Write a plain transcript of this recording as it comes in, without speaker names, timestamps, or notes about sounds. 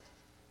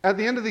At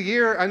the end of the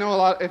year, I know a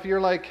lot, if you're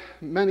like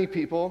many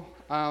people,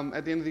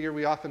 at the end of the year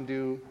we often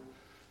do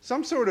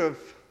some sort of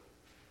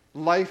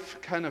life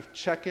kind of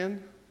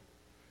check-in.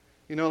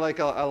 Like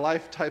a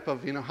life type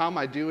of, how am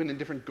I doing in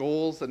different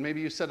goals, that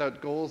maybe you set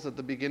out goals at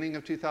the beginning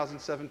of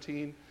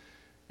 2017,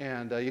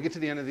 and you get to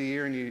the end of the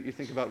year and you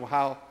think about, well,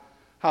 how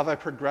have I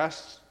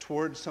progressed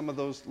towards some of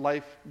those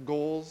life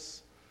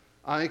goals?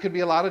 It could be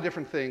a lot of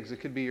different things.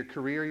 It could be your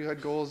career, you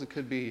had goals. It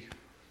could be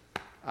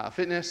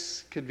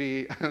fitness, could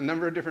be a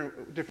number of different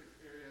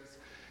areas.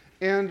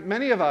 And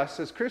many of us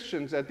as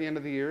Christians at the end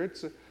of the year,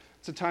 it's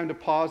a time to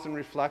pause and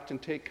reflect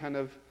and take kind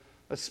of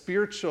a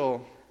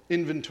spiritual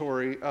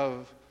inventory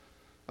of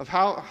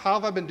how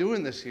have I been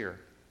doing this year?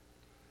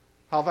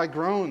 How have I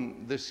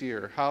grown this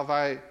year? How have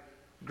I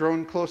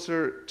grown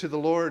closer to the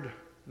Lord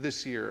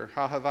this year?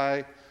 How have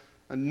I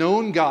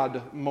known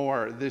God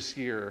more this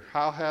year?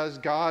 How has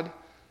God,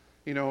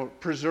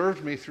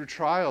 preserved me through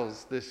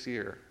trials this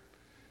year?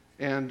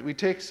 And we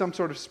take some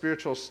sort of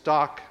spiritual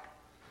stock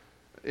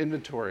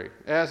inventory.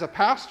 As a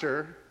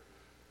pastor,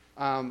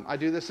 I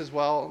do this as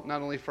well,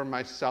 not only for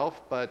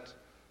myself, but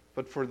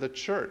for the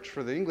church,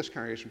 for the English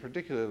congregation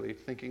particularly,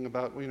 thinking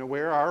about,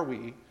 where are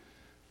we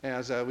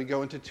as we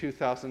go into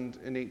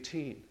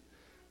 2018?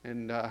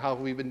 And how have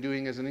we been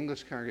doing as an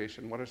English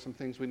congregation? What are some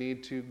things we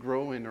need to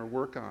grow in or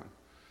work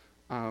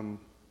on?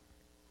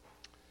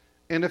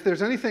 And if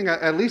there's anything,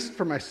 at least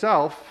for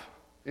myself,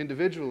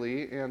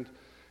 individually, and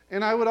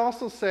I would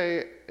also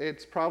say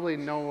it's probably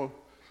no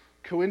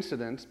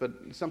coincidence, but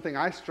something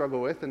I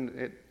struggle with, and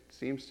it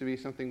seems to be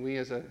something we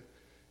as an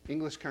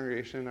English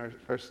congregation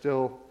are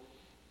still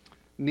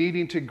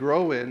needing to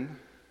grow in,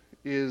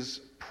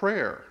 is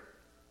prayer.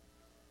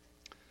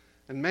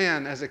 And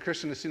man, as a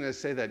Christian, as soon as I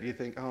say that, you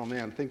think, oh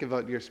man, think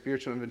about your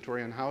spiritual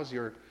inventory and how's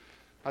your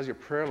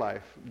prayer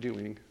life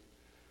doing?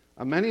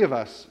 Many of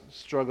us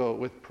struggle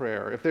with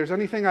prayer. If there's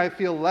anything I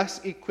feel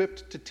less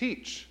equipped to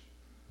teach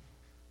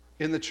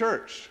in the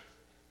church,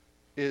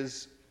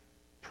 is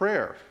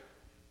prayer.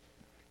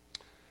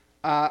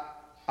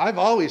 I've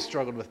always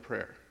struggled with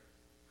prayer.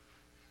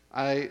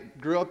 I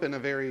grew up in a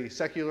very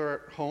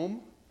secular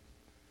home.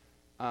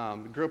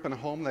 Grew up in a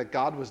home that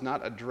God was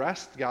not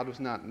addressed, God was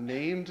not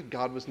named,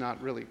 God was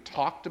not really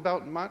talked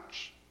about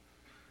much.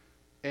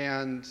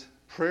 And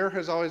prayer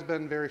has always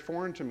been very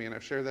foreign to me, and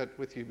I've shared that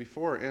with you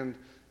before. And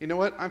you know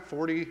what? I'm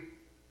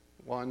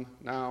 41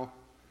 now.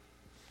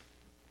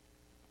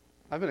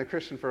 I've been a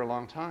Christian for a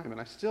long time, and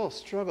I still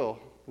struggle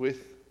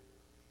with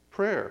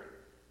prayer.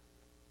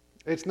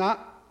 It's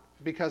not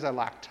because I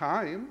lack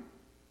time.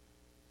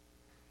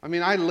 I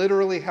mean, I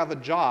literally have a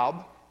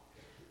job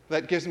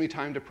that gives me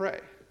time to pray.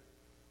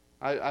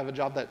 I have a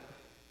job that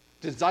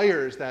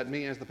desires that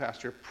me as the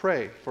pastor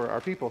pray for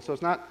our people. So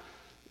it's not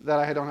that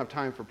I don't have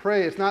time for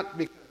pray. It's not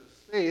because of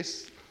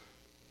space.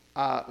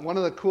 One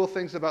of the cool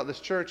things about this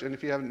church, and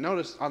if you haven't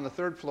noticed, on the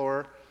third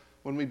floor,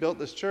 when we built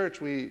this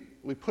church, we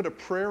put a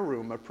prayer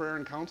room, a prayer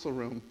and council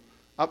room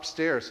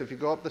upstairs. So if you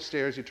go up the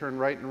stairs, you turn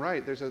right and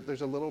right. There's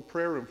a little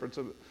prayer room.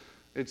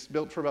 It's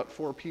built for about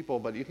 4 people,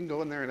 but you can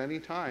go in there at any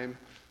time.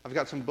 I've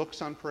got some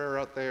books on prayer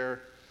out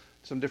there,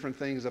 some different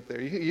things up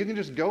there. You can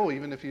just go,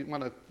 even if you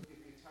want to give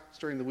me a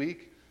text during the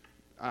week.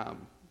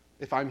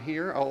 If I'm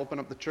here, I'll open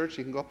up the church.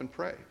 You can go up and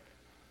pray.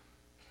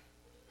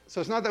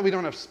 So it's not that we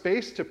don't have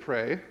space to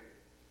pray,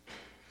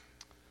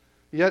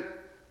 yet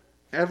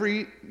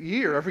every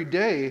year, every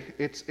day,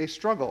 it's a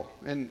struggle.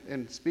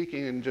 And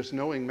speaking and just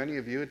knowing many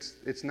of you,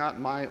 it's not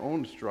my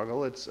own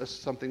struggle. It's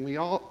something we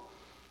all,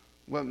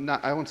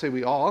 I won't say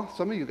we all,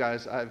 some of you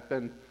guys I've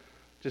been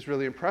just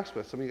really impressed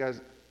with. Some of you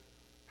guys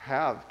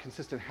have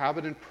consistent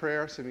habit in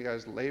prayer. Some of you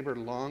guys labor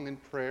long in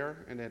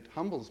prayer, and it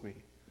humbles me.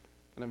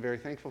 And I'm very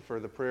thankful for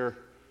the prayer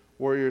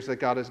warriors that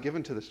God has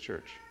given to this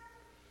church.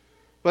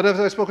 But as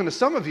I've spoken to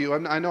some of you,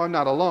 I know I'm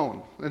not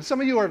alone. And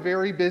some of you are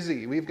very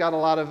busy. We've got a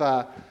lot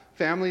of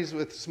families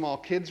with small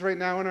kids right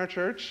now in our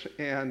church,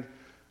 and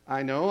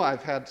I know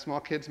I've had small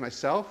kids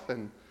myself,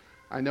 and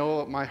I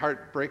know my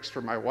heart breaks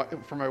for my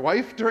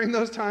wife during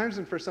those times,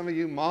 and for some of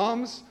you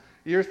moms,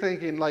 you're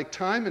thinking, like,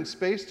 time and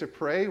space to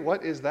pray,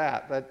 what is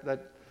that?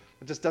 That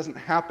just doesn't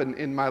happen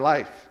in my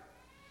life.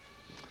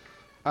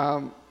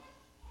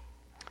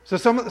 So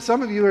some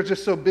of you are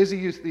just so busy,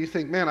 you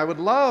think, man, I would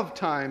love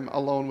time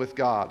alone with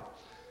God.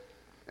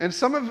 And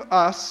some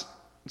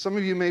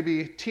of you may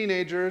be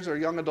teenagers or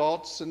young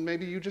adults, and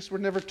maybe you just were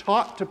never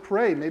taught to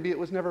pray. Maybe it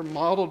was never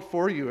modeled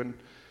for you,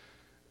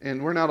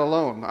 and we're not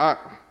alone.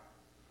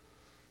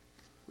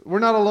 We're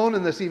not alone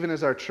in this, even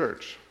as our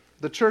church.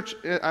 The church,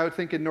 I would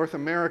think, in North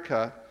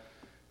America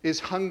is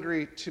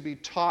hungry to be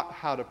taught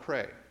how to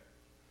pray.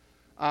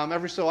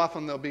 Every so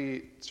often there'll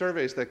be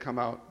surveys that come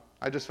out.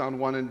 I just found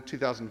one in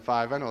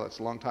 2005. I know that's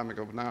a long time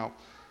ago now,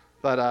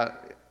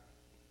 but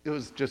it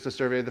was just a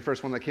survey, the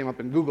first one that came up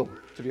in Google,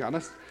 to be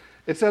honest.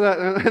 It said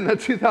in the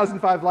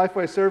 2005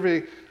 Lifeway survey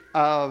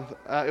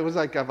it was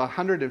like of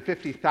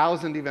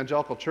 150,000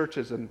 evangelical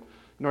churches in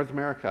North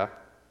America.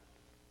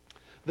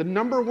 The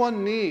number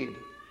one need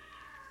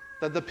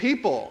that the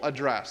people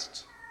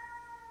addressed,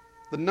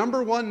 the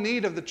number one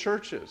need of the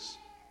churches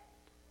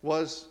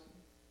was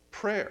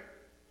prayer.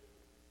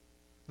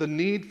 The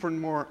need for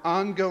more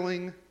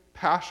ongoing,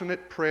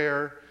 passionate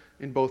prayer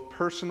in both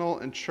personal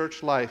and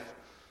church life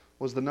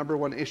was the number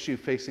one issue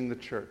facing the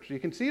church. You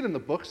can see it in the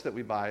books that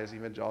we buy as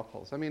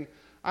evangelicals. I mean,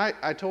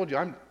 I told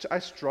you, I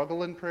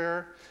struggle in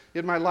prayer.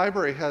 Yet my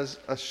library has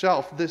a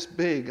shelf this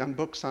big on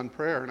books on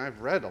prayer, and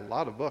I've read a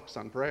lot of books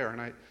on prayer,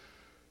 and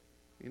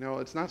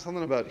it's not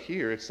something about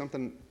here, it's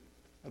something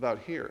about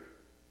here.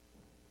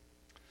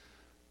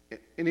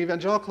 In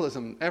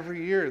evangelicalism,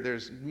 every year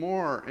there's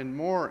more and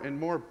more and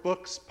more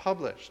books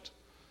published.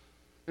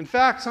 In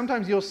fact,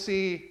 sometimes you'll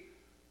see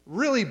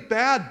really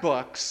bad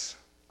books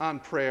on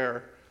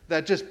prayer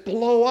that just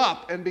blow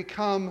up and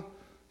become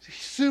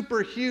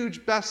super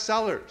huge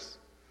bestsellers.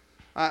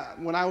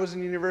 When I was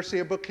in university,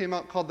 a book came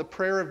out called The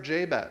Prayer of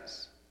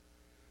Jabez.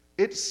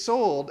 It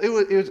sold.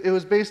 It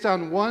was based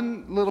on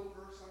one little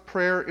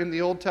prayer in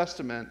the Old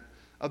Testament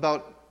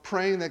about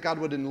praying that God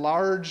would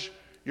enlarge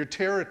your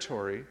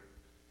territory.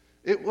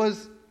 It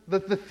was the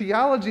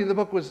theology in the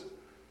book was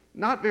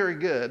not very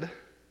good,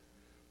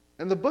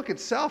 and the book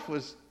itself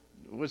was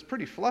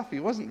pretty fluffy.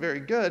 It wasn't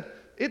very good.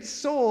 It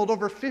sold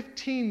over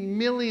 15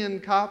 million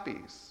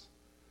copies.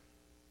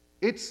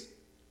 It's,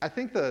 I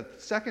think, the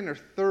second or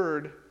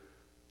third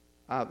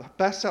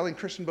best-selling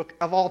Christian book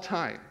of all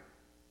time.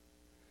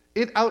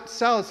 It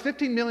outsells,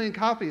 15 million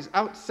copies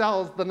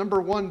outsells the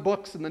number one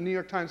books in the New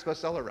York Times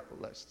bestseller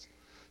lists.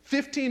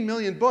 15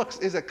 million books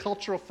is a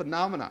cultural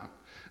phenomenon.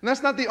 And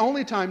that's not the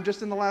only time,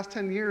 just in the last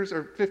 10 years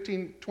or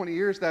 15, 20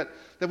 years, that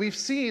we've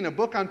seen a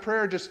book on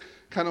prayer just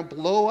kind of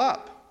blow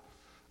up.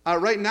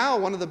 Right now,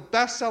 one of the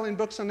best-selling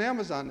books on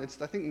Amazon,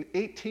 it's, I think,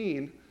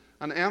 18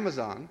 on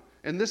Amazon.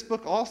 And this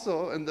book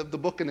also, and the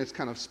book and its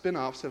kind of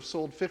spin-offs have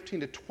sold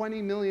 15 to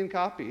 20 million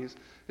copies,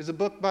 is a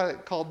book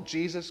called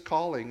Jesus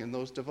Calling and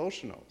those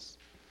devotionals.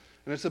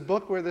 And it's a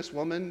book where this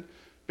woman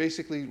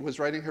basically was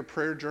writing her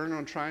prayer journal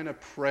and trying to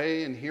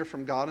pray and hear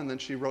from God, and then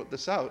she wrote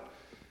this out.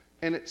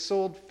 And it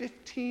sold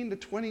 15 to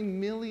 20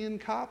 million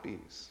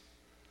copies.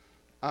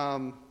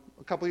 A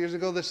couple years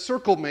ago, the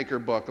Circle Maker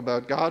book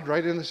about God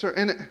writing the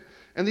circle.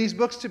 And these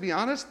books, to be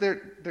honest,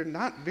 they're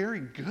not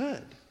very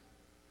good.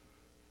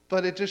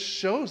 But it just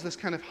shows this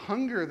kind of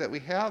hunger that we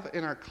have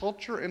in our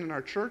culture and in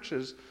our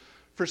churches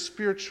for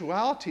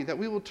spirituality, that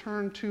we will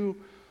turn to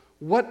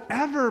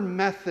whatever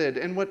method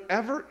and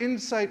whatever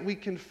insight we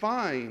can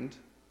find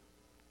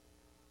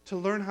to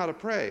learn how to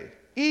pray,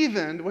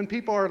 even when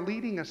people are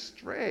leading us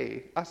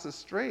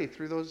astray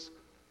through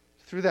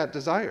that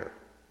desire.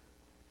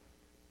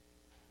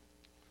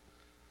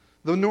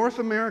 The North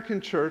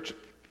American church,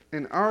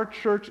 and our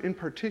church in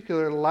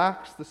particular,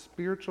 lacks the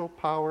spiritual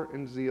power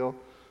and zeal.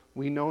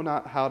 We know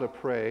not how to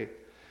pray.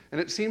 And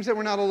it seems that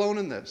we're not alone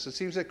in this. It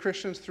seems that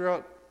Christians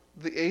throughout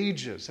the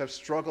ages have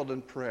struggled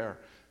in prayer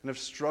and have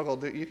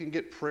struggled. You can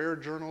get prayer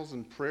journals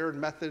and prayer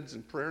methods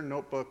and prayer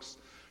notebooks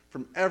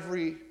from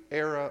every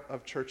era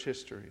of church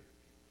history.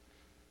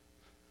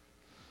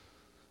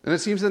 And it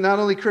seems that not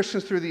only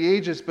Christians through the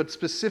ages, but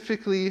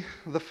specifically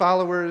the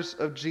followers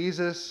of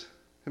Jesus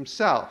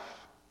himself.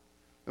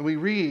 And we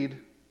read,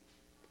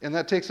 and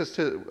that takes us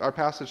to our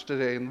passage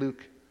today in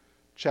Luke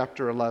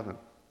chapter 11.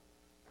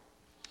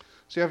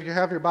 So if you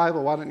have your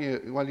Bible, why don't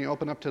you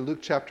open up to Luke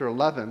chapter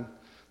 11.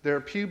 There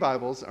are pew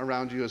Bibles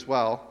around you as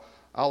well.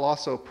 I'll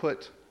also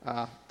put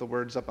the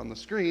words up on the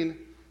screen,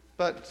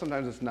 but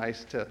sometimes it's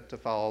nice to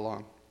follow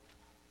along.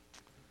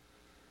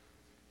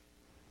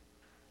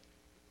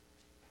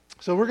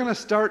 So we're going to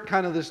start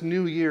kind of this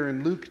new year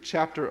in Luke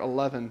chapter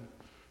 11,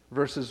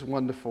 verses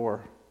 1 to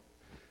 4.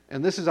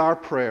 And this is our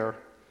prayer,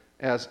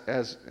 as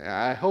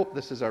I hope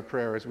this is our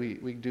prayer as we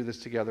do this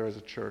together as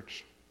a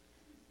church.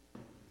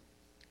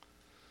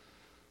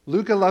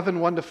 Luke 11,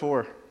 1 to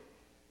 4.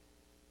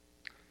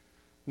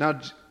 Now,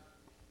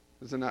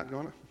 is it not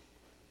going?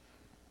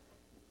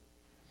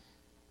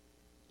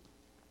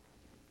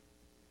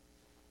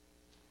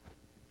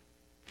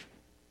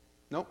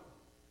 Nope.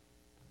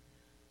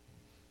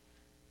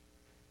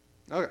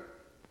 Okay.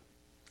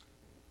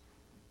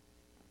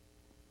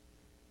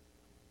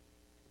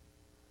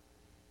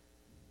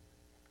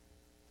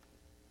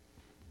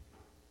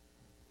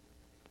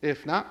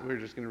 If not, we're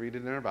just going to read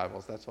it in our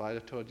Bibles. That's why I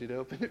told you to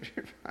open up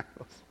your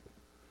Bibles.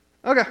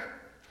 Okay.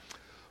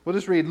 We'll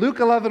just read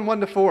Luke 11, 1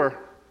 to 4.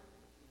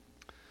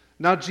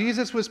 Now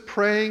Jesus was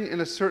praying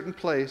in a certain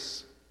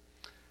place,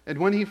 and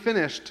when he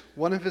finished,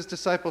 one of his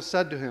disciples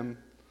said to him,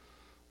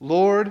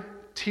 Lord,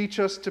 teach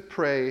us to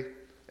pray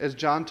as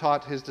John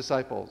taught his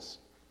disciples.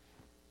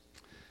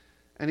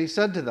 And he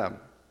said to them,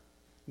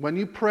 when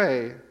you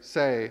pray,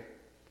 say,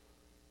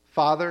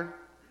 Father,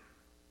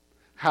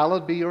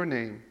 hallowed be your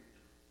name.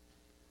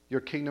 Your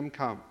kingdom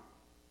come.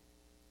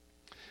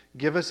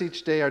 Give us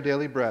each day our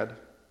daily bread.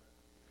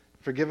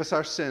 Forgive us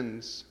our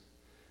sins,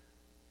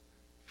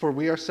 for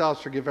we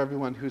ourselves forgive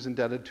everyone who's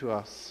indebted to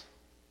us.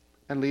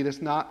 And lead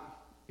us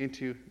not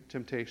into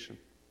temptation.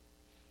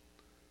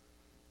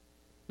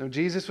 Now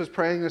Jesus was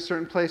praying in a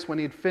certain place. When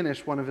he had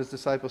finished, one of his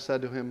disciples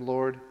said to him,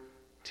 Lord,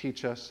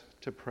 teach us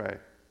to pray.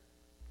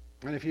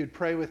 And if you'd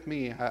pray with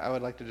me, I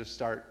would like to just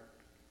start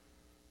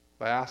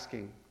by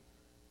asking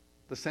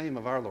the same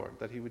of our Lord,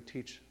 that he would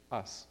teach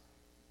us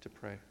to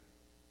pray.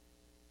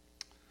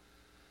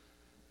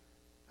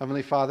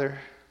 Heavenly Father,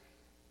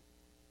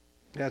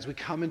 as we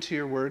come into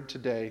your word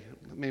today,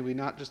 may we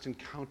not just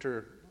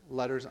encounter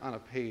letters on a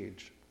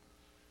page,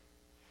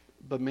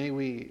 but may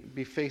we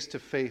be face to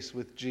face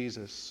with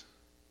Jesus,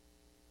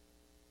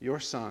 your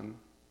Son,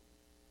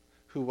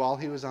 who while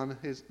he was on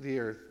the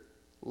earth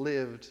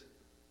lived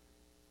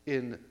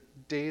in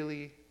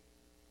daily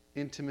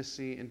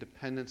intimacy and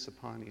dependence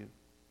upon you.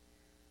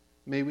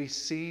 May we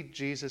see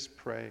Jesus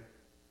pray,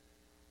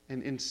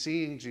 and in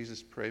seeing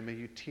Jesus pray, may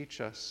you teach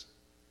us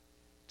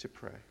to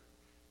pray.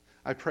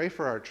 I pray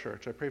for our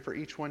church. I pray for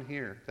each one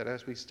here that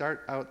as we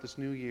start out this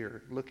new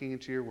year looking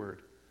into your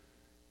word,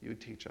 you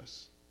would teach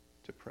us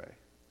to pray.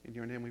 In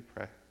your name we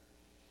pray.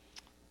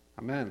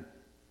 Amen.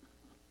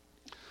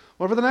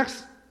 Well, for the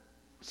next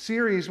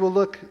series, we'll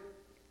look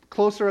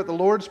closer at the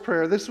Lord's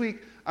Prayer. This week,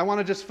 I want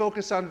to just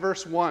focus on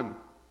verse 1.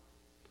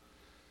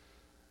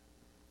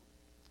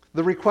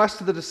 The request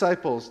to the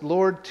disciples,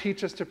 Lord,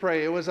 teach us to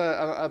pray. It was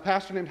a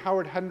pastor named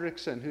Howard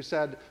Hendricks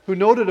who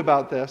noted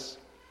about this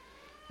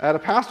at a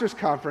pastor's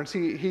conference.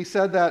 He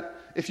said that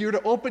if you were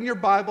to open your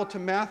Bible to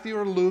Matthew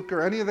or Luke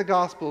or any of the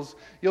Gospels,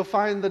 you'll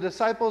find the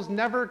disciples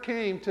never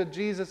came to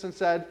Jesus and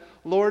said,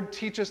 Lord,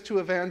 teach us to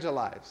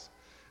evangelize.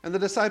 And the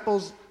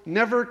disciples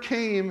never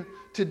came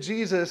to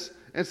Jesus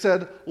and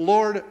said,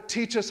 Lord,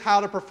 teach us how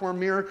to perform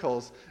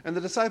miracles. And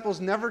the disciples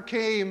never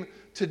came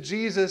to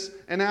Jesus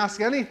and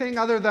asked anything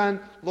other than,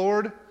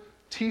 Lord,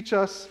 teach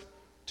us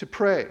to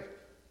pray.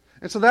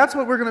 And so that's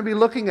what we're going to be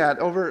looking at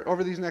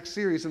over these next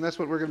series, and that's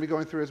what we're going to be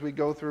going through as we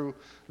go through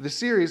the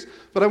series.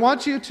 But we're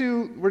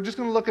just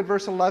going to look at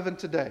verse 11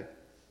 today.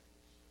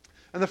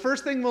 And the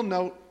first thing we'll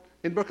note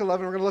in book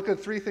 11, we're going to look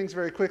at three things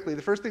very quickly.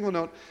 The first thing we'll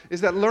note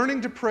is that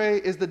learning to pray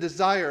is the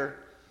desire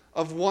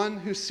of one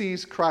who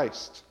sees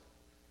Christ.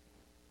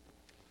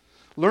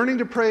 Learning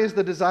to pray is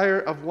the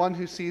desire of one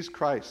who sees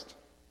Christ.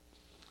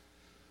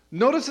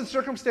 Notice the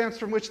circumstance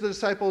from which the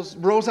disciples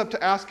rose up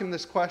to ask him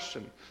this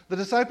question. The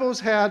disciples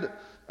had,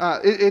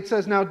 it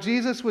says, now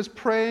Jesus was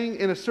praying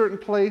in a certain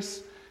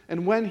place,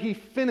 and when he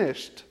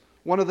finished,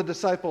 one of the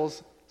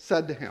disciples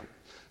said to him.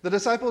 The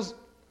disciples,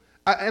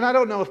 and I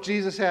don't know if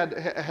Jesus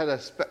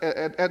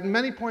at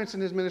many points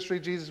in his ministry,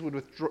 Jesus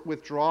would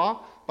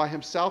withdraw by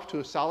himself to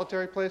a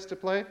solitary place to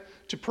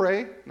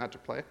pray.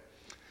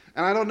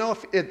 And I don't know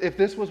if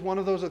this was one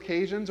of those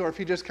occasions, or if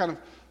he just kind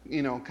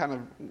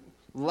of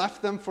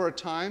left them for a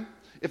time,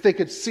 if they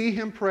could see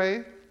him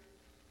pray.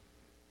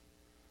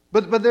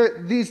 But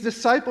these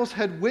disciples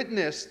had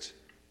witnessed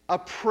a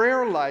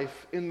prayer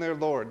life in their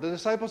Lord. The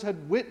disciples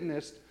had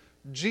witnessed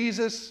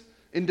Jesus'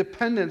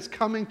 independence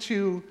coming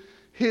to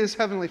his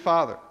heavenly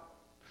Father.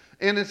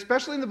 And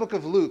especially in the book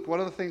of Luke,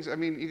 one of the things,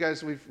 you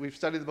guys, we've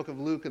studied the book of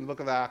Luke and the book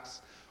of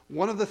Acts.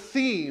 One of the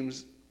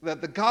themes that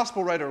the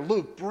gospel writer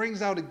Luke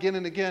brings out again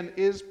and again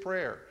is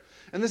prayer.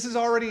 And this is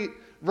already,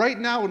 right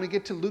now when we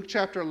get to Luke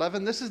chapter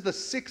 11, this is the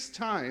sixth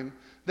time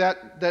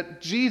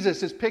that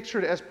Jesus is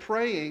pictured as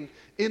praying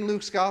in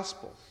Luke's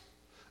gospel.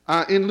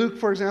 In Luke,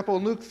 for example,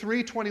 in Luke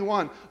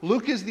 3:21,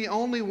 Luke is the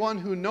only one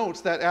who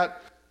notes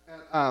that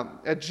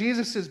at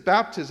Jesus'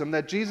 baptism,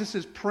 that Jesus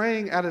is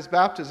praying at his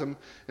baptism.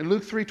 In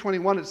Luke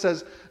 3:21 it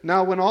says,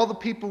 now when all the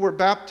people were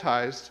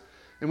baptized,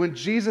 and when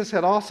Jesus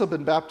had also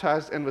been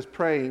baptized and was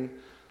praying,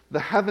 the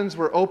heavens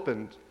were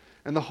opened,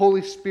 and the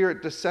Holy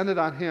Spirit descended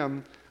on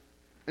him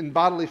in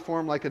bodily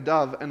form like a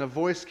dove, and a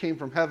voice came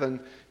from heaven,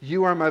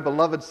 you are my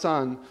beloved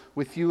Son,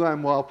 with you I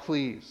am well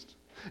pleased.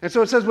 And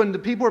so it says when the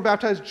people were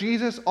baptized,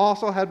 Jesus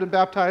also had been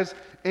baptized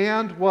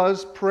and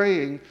was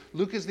praying.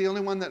 Luke is the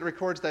only one that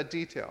records that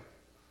detail,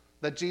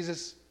 that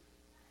Jesus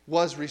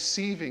was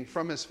receiving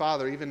from his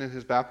Father even in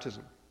his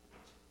baptism.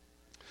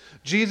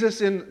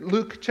 Jesus, in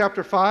Luke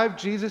chapter 5,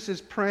 Jesus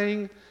is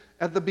praying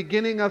at the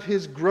beginning of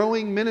his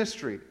growing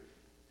ministry.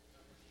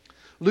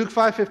 Luke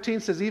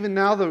 5:15 says, even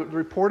now the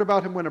report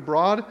about him went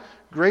abroad.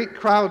 Great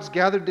crowds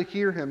gathered to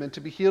hear him and to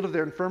be healed of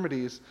their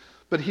infirmities.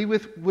 But he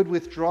would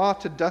withdraw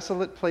to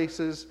desolate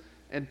places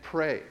and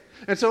pray.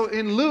 And so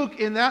in Luke,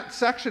 in that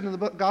section in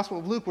the Gospel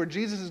of Luke where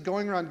Jesus is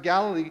going around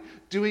Galilee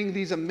doing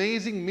these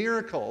amazing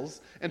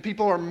miracles, and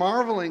people are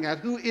marveling at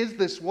who is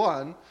this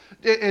one,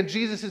 and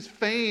Jesus'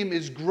 fame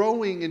is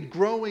growing and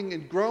growing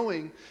and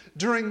growing,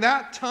 during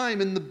that time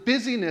in the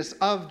busyness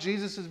of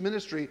Jesus'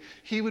 ministry,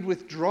 he would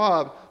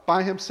withdraw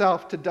by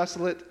himself to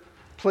desolate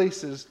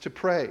places to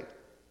pray.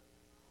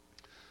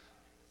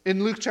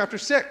 In Luke chapter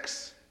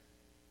 6,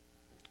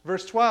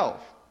 verse 12,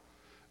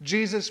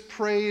 Jesus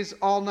prays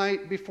all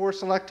night before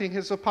selecting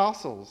his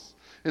apostles.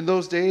 In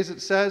those days,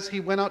 it says, he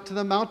went out to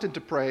the mountain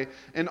to pray,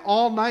 and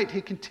all night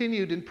he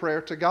continued in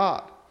prayer to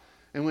God.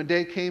 And when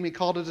day came, he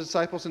called his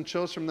disciples and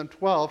chose from them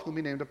 12, whom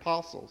he named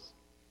apostles.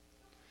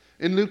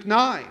 In Luke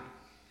 9,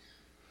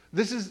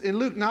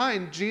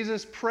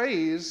 Jesus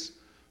prays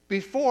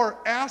before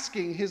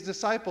asking his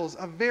disciples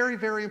a very,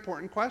 very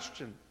important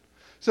question.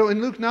 So in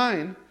Luke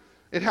 9,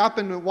 it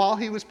happened while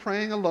he was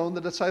praying alone,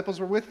 the disciples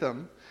were with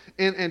him,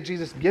 And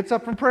Jesus gets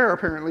up from prayer,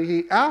 apparently.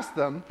 He asked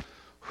them,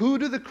 "Who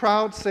do the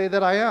crowd say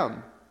that I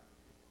am?"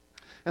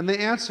 And they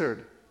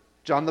answered,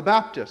 "John the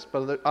Baptist,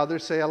 but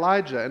others say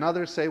Elijah, and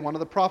others say one of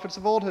the prophets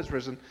of old has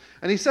risen."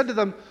 And he said to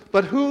them,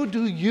 "But who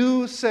do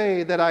you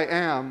say that I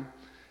am?"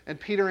 And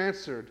Peter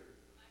answered,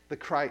 "The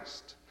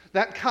Christ."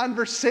 That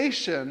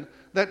conversation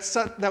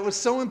that was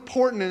so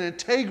important and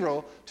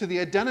integral to the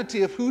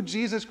identity of who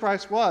Jesus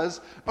Christ was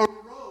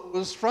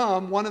arose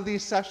from one of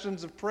these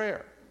sessions of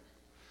prayer.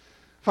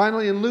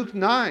 Finally, in Luke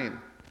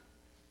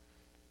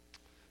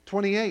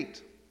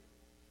 9:28,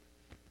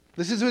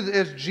 this is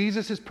as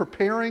Jesus is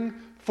preparing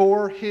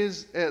for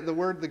his,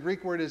 the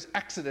Greek word is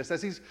exodus,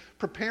 as he's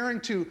preparing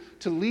to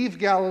leave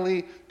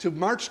Galilee, to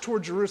march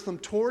toward Jerusalem,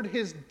 toward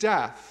his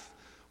death,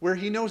 where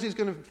he knows he's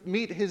going to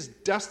meet his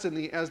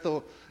destiny as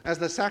the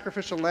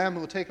sacrificial lamb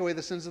who will take away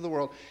the sins of the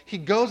world. He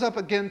goes up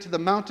again to the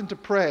mountain to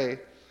pray,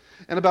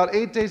 and about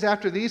 8 days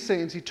after these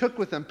sayings, he took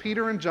with him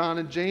Peter and John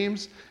and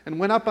James and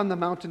went up on the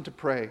mountain to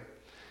pray.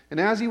 And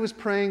as he was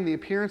praying, the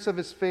appearance of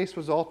his face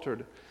was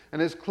altered,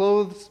 and his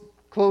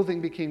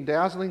clothing became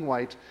dazzling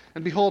white.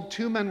 And behold,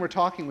 2 men were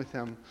talking with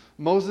him,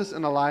 Moses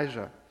and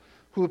Elijah,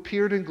 who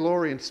appeared in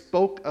glory and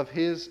spoke of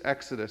his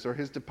exodus, or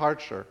his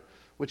departure,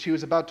 which he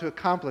was about to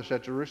accomplish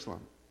at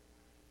Jerusalem.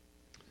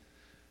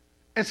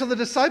 And so the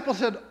disciples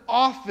had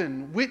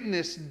often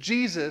witnessed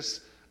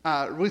Jesus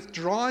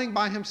withdrawing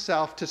by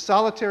himself to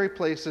solitary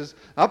places,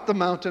 up the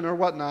mountain or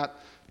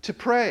whatnot, to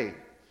pray,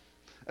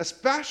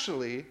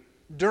 especially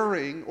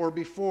during or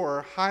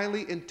before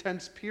highly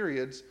intense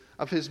periods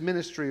of his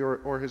ministry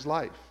or his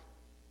life.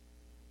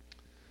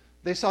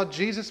 They saw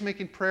Jesus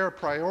making prayer a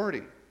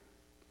priority.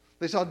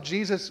 They saw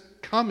Jesus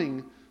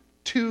coming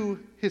to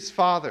his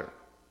Father.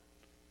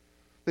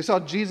 They saw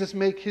Jesus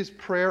make his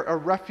prayer a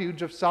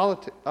refuge of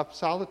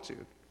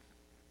solitude.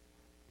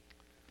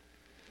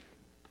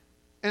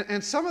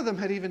 And some of them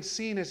had even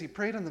seen, as he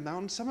prayed on the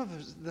mountain, some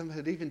of them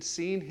had even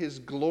seen his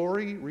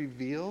glory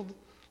revealed.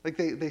 Like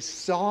they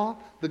saw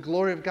the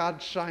glory of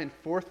God shine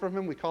forth from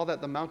him. We call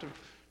that the Mount of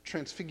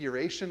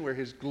Transfiguration, where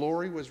his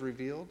glory was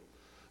revealed.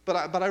 But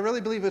I really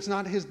believe it's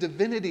not his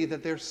divinity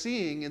that they're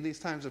seeing in these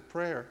times of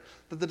prayer.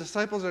 That the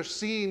disciples are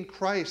seeing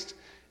Christ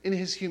in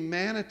his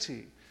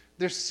humanity.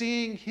 They're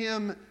seeing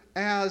him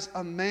as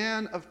a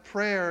man of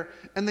prayer,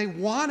 and they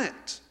want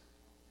it.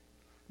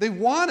 They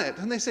want it.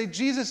 And they say,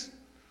 "Jesus,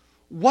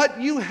 what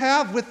you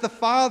have with the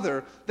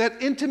Father,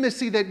 that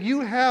intimacy that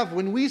you have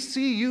when we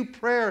see you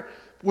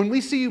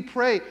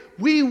pray,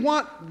 we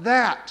want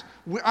that.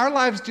 Our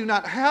lives do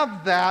not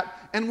have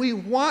that, and we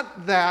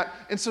want that.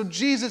 And so,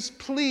 Jesus,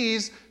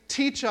 please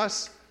teach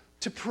us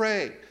to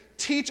pray.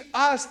 Teach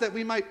us that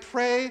we might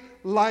pray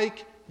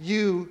like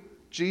you,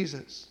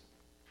 Jesus."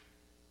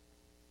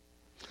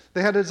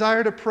 They had a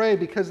desire to pray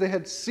because they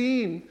had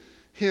seen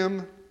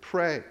him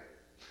pray.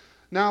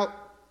 Now,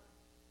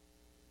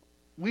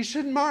 we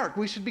should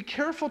be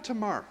careful to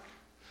mark.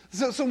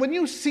 So when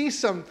you see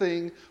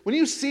something, when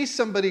you see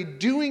somebody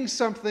doing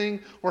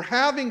something or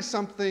having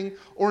something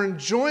or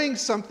enjoying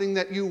something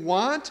that you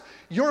want,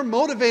 you're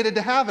motivated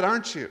to have it,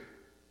 aren't you?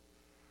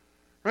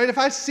 Right? If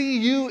I see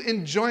you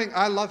enjoying,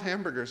 I love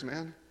hamburgers,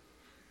 man.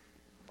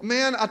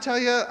 Man, I'll tell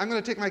you, I'm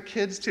going to take my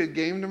kids to a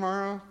game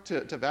tomorrow,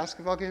 to a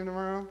basketball game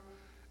tomorrow.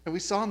 And we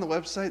saw on the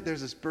website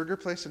there's this burger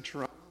place in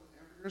Toronto.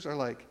 Hamburgers are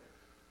like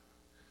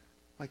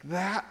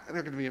that.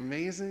 They're going to be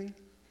amazing.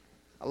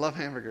 I love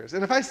hamburgers.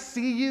 And if I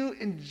see you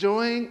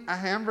enjoying a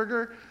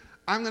hamburger,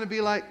 I'm going to be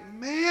like,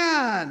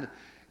 man,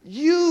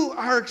 you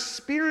are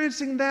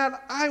experiencing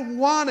that. I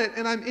want it.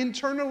 And I'm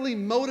internally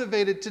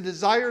motivated to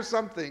desire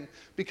something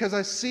because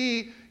I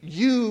see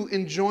you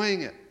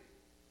enjoying it.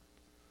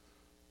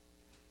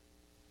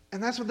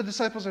 And that's what the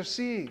disciples are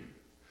seeing.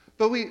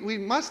 But we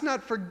must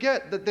not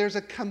forget that there's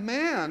a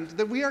command,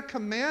 that we are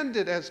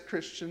commanded as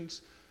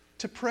Christians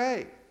to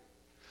pray.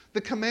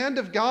 The command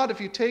of God,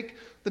 if you take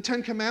the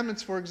 10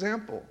 Commandments, for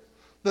example,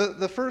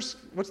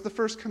 what's the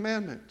first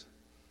commandment?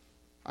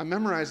 I'm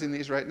memorizing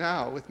these right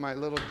now with my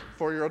little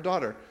 4-year-old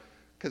daughter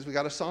because we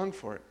got a song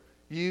for it.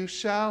 You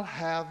shall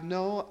have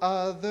no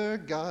other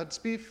gods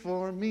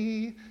before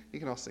me. You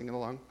can all sing it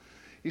along.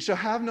 You shall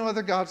have no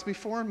other gods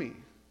before me.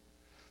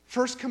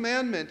 First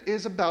commandment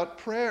is about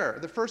prayer.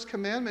 The first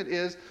commandment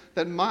is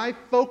that my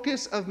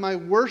focus of my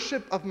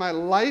worship, of my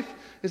life,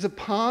 is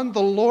upon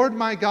the Lord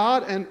my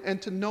God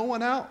and to no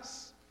one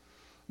else.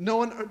 No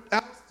one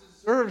else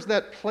deserves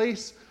that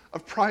place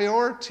of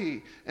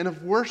priority and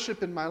of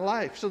worship in my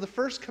life. So the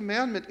first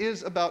commandment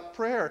is about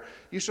prayer.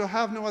 You shall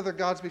have no other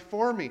gods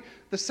before me.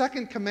 The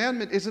second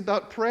commandment is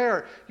about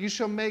prayer. You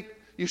shall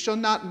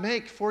not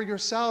make for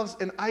yourselves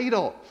an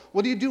idol.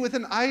 What do you do with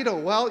an idol?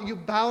 Well, you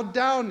bow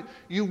down,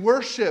 you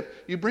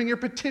worship, you bring your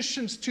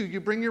petitions to, you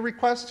bring your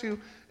requests to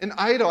an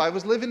idol. I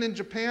was living in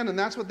Japan, and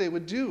that's what they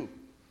would do.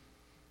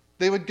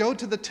 They would go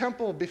to the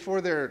temple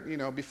before their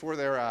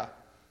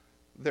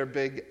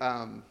big,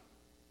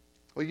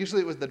 well,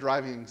 usually it was the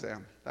driving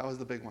exam. That was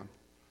the big one.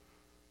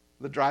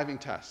 The driving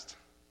test.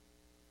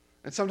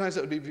 And sometimes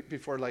it would be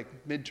before like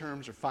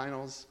midterms or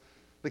finals.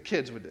 The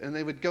kids would, and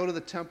they would go to the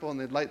temple and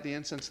they'd light the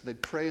incense, and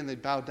they'd pray and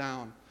they'd bow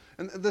down.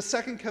 And the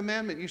second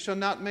commandment, you shall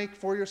not make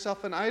for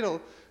yourself an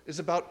idol, is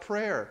about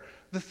prayer.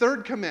 The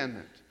third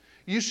commandment,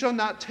 you shall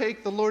not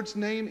take the Lord's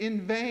name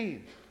in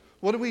vain.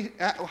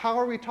 How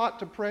are we taught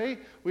to pray?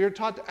 We are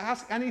taught to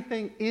ask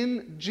anything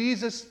in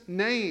Jesus'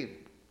 name.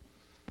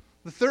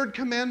 The third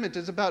commandment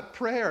is about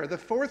prayer. The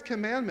fourth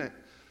commandment,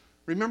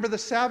 remember the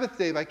Sabbath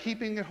day by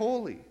keeping it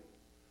holy,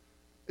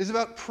 is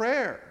about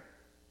prayer.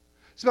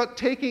 It's about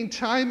taking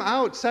time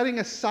out, setting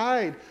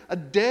aside a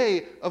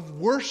day of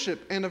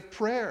worship and of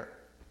prayer.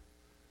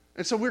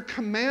 And so we're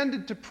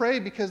commanded to pray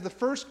because the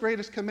first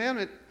greatest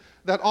commandment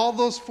that all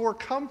those four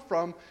come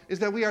from is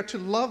that we are to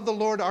love the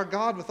Lord our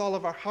God with all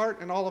of our heart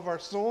and all of our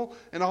soul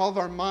and all of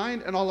our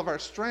mind and all of our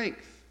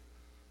strength.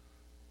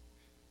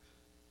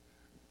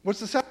 What's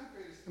the second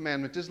greatest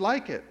commandment is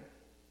like it?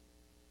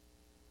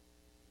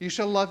 You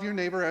shall love your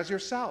neighbor as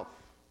yourself.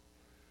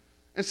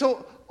 And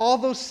so all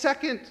that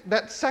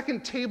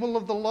second table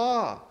of the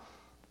law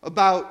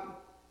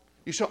about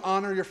you shall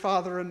honor your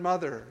father and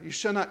mother, you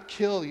shall not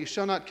kill, you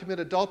shall not commit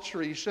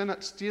adultery, you shall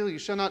not steal, you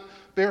shall not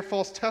bear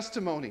false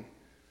testimony,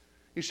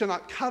 you shall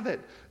not covet.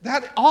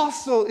 That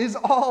also is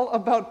all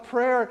about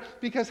prayer,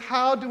 because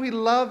how do we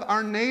love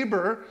our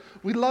neighbor?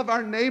 We love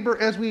our neighbor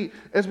as we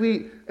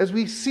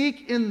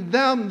seek in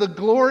them the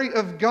glory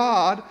of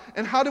God.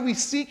 And how do we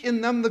seek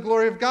in them the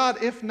glory of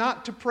God if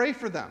not to pray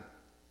for them?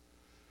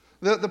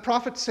 The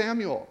prophet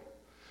Samuel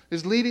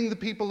is leading the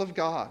people of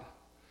God.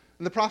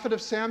 And the prophet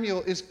of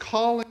Samuel is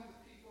calling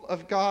the people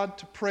of God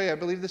to pray. I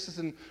believe this is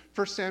in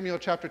 1 Samuel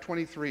chapter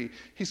 23.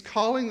 He's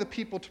calling the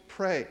people to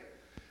pray.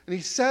 And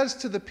he says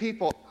to the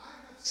people, I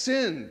have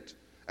sinned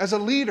as a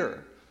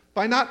leader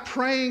by not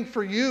praying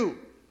for you.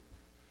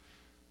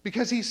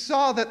 Because he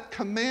saw that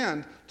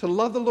command to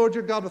love the Lord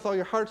your God with all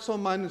your heart, soul,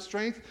 mind, and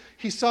strength.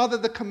 He saw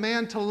that the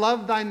command to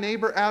love thy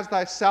neighbor as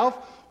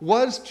thyself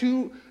was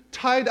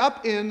tied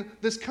up in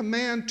this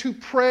command to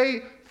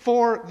pray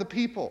for the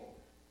people.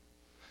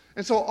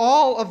 And so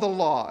all of the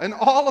law and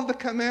all of the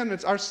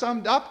commandments are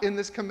summed up in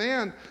this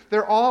command. They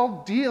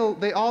all deal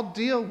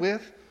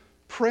with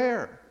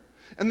prayer.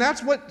 And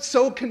that's what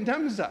so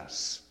condemns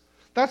us.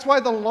 That's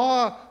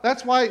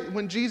why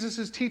when Jesus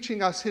is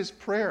teaching us his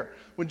prayer,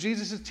 when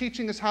Jesus is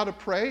teaching us how to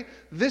pray,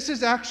 this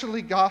is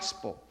actually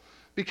gospel.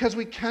 Because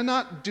we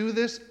cannot do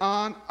this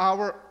on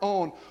our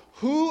own.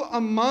 Who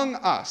among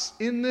us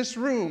in this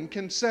room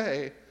can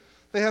say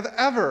they have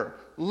ever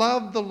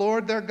loved the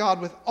Lord their God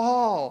with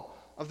all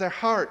of their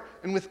heart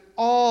and with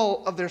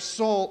all of their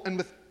soul and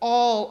with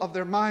all of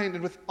their mind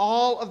and with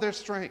all of their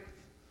strength?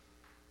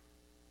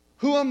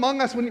 Who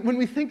among us, when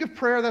we think of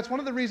prayer, that's one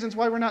of the reasons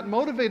why we're not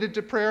motivated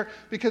to prayer,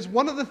 because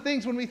one of the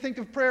things when we think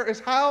of prayer is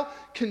how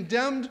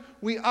condemned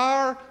we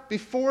are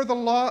before the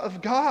law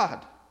of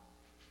God.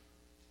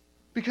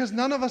 Because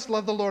none of us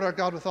love the Lord our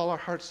God with all our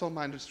heart, soul,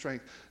 mind, and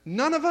strength.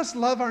 None of us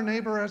love our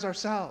neighbor as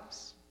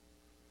ourselves.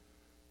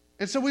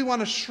 And so we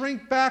want to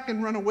shrink back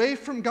and run away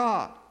from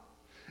God.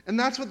 And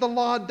that's what the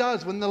law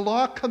does. When the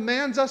law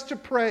commands us to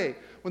pray,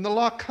 when the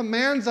law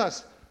commands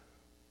us,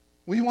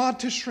 we want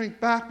to shrink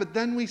back, but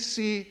then we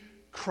see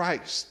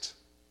Christ.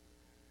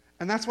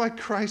 And that's why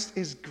Christ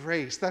is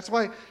grace. That's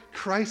why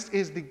Christ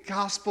is the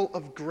gospel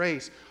of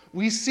grace.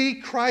 We see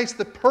Christ,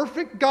 the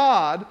perfect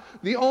God,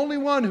 the only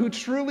one who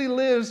truly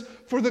lives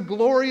for the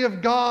glory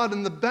of God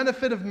and the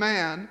benefit of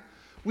man.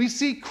 We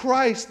see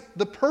Christ,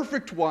 the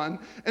perfect one,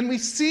 and we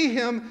see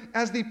him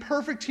as the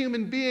perfect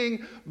human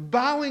being,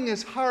 bowing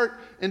his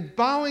heart and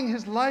bowing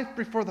his life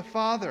before the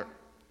Father.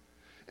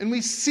 And we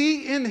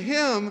see in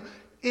him,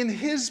 in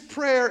his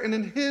prayer and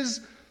in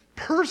his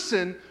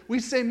person, we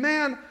say,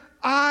 man,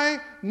 I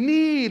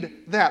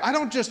need that. I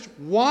don't just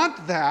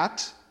want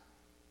that.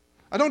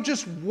 I don't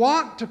just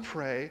want to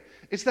pray.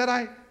 It's that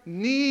I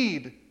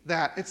need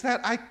that. It's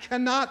that I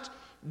cannot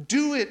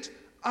do it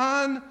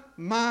on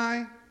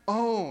my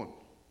own.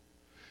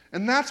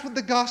 And that's what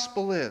the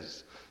gospel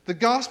is. The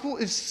gospel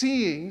is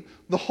seeing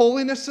the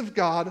holiness of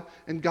God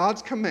and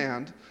God's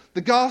command.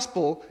 The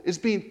gospel is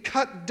being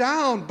cut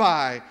down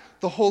by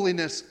the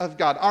holiness of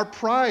God. Our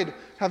pride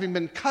having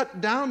been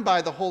cut down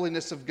by the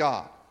holiness of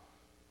God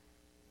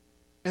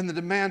and the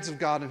demands of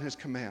God and his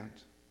command.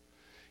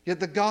 Yet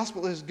the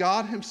gospel is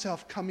God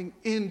himself coming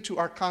into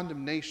our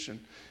condemnation,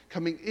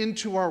 coming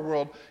into our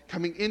world,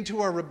 coming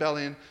into our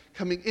rebellion,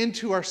 coming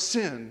into our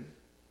sin.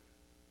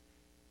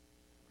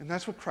 And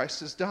that's what Christ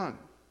has done.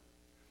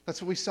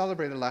 That's what we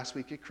celebrated last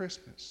week at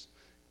Christmas.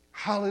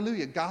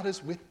 Hallelujah. God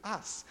is with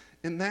us.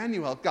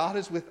 Emmanuel, God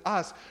is with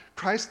us.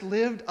 Christ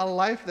lived a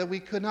life that we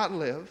could not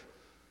live.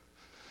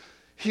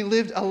 He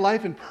lived a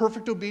life in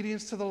perfect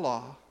obedience to the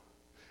law.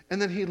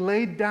 And then he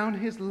laid down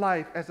his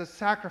life as a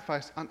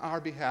sacrifice on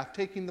our behalf,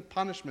 taking the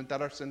punishment that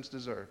our sins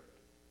deserve.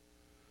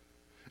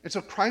 And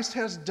so Christ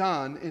has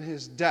done in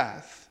his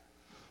death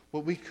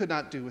what we could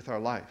not do with our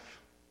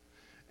life.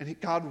 And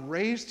God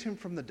raised him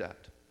from the dead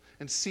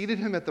and seated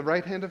him at the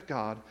right hand of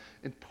God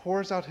and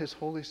pours out his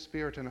Holy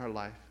Spirit in our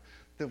life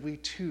that we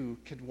too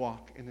could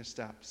walk in his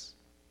steps.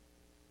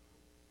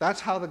 That's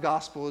how the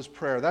gospel is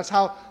prayer. That's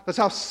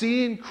how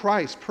seeing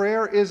Christ.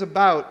 Prayer is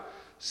about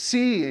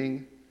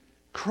seeing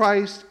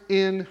Christ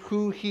in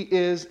who he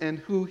is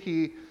and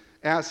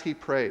as he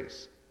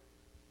prays.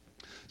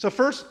 So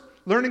first,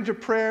 learning to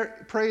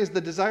pray is the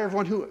desire of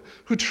one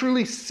who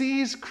truly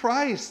sees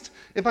Christ.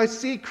 If I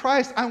see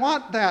Christ, I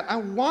want that. I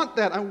want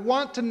that. I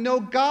want to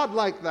know God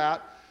like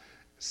that.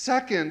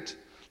 Second,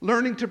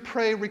 learning to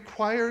pray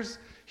requires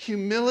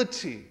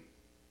humility.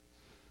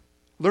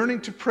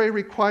 Learning to pray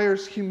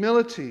requires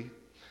humility.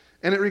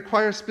 And it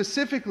requires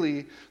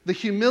specifically the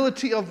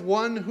humility of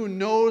one who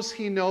knows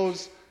he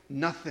knows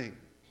nothing.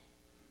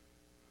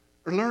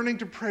 Learning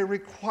to pray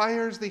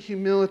requires the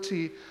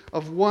humility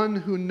of one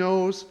who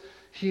knows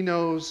he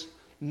knows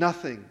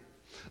nothing.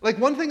 Like,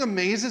 one thing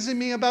amazes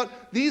me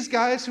about these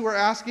guys who are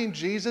asking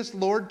Jesus,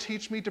 Lord,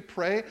 teach me to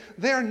pray,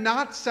 they are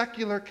not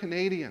secular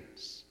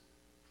Canadians.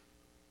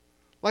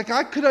 Like,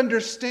 I could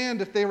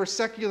understand if they were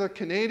secular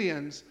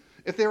Canadians,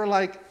 if they were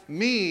like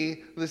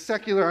me, the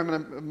secular, I'm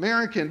an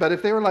American, but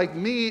if they were like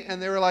me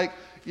and they were like,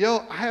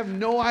 yo, I have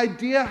no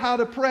idea how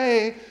to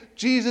pray,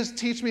 Jesus,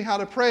 teach me how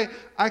to pray,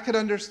 I could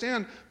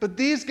understand. But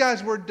these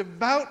guys were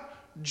devout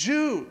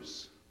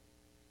Jews.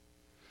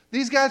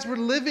 These guys were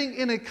living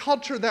in a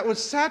culture that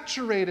was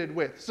saturated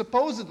with,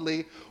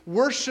 supposedly,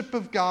 worship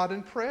of God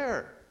and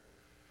prayer.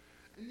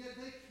 And yet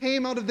they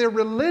came out of their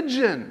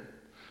religion.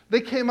 They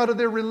came out of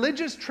their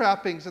religious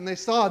trappings and they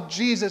saw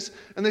Jesus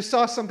and they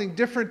saw something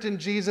different in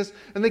Jesus.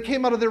 And they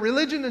came out of their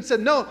religion and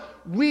said, no,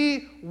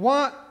 we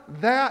want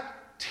that.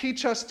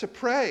 Teach us to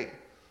pray.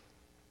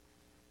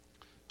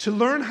 To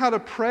learn how to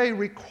pray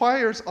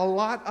requires a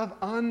lot of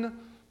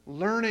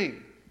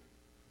unlearning.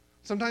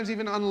 Sometimes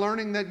even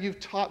unlearning that you've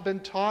been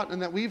taught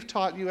and that we've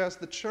taught you as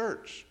the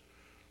church.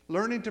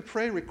 Learning to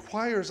pray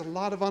requires a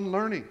lot of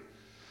unlearning.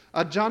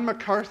 John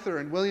MacArthur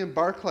and William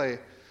Barclay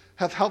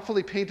have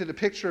helpfully painted a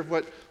picture of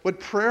what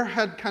prayer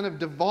had kind of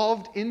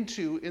devolved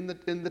into in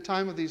the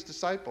time of these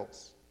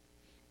disciples.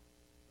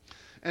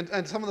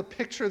 And some of the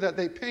picture that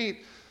they paint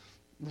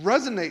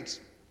resonates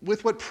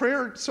with what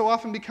prayer so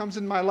often becomes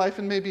in my life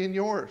and maybe in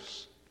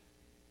yours.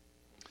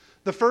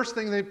 The first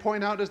thing they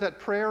point out is that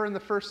prayer in the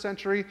first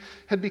century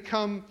had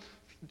become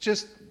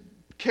just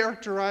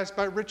characterized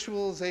by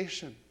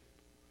ritualization.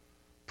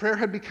 Prayer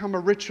had become a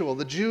ritual.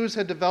 The Jews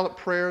had developed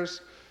prayers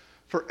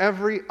for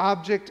every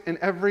object and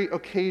every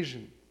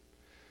occasion,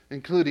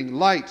 including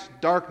light,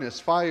 darkness,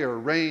 fire,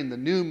 rain, the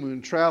new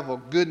moon,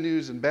 travel, good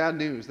news and bad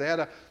news. They had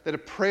a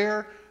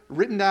prayer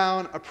written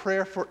down, a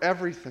prayer for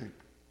everything.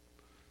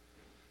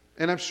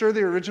 And I'm sure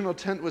the original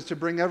intent was to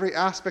bring every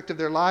aspect of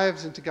their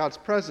lives into God's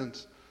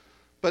presence.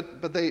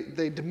 But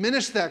they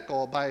diminished that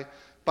goal by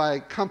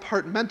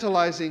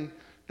compartmentalizing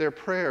their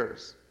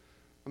prayers.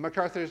 In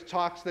MacArthur's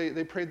talks,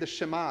 they prayed the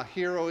Shema,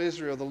 Hear, O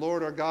Israel, the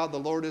Lord our God, the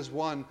Lord is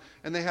one.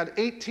 And they had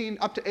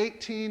up to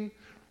 18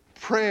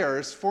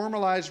 prayers,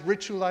 formalized,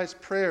 ritualized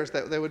prayers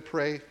that they would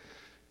pray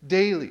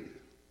daily.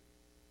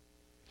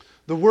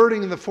 The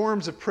wording and the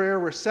forms of prayer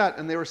were set,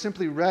 and they were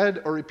simply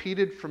read or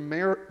repeated from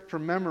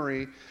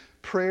memory.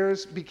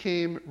 Prayers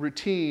became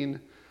routine,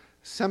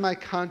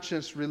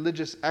 semi-conscious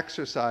religious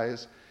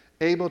exercise,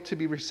 able to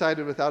be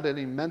recited without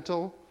any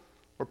mental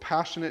or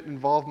passionate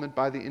involvement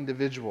by the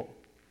individual.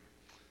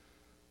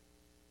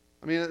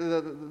 I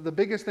mean, the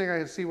biggest thing I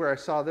can see where I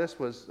saw this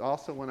was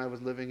also when I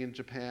was living in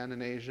Japan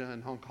and Asia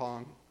and Hong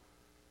Kong.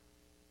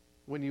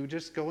 When you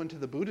just go into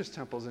the Buddhist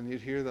temples and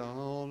you'd hear I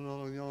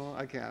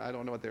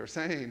don't know what they were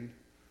saying.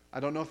 I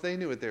don't know if they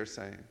knew what they were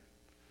saying.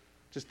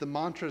 Just the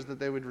mantras that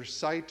they would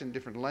recite in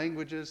different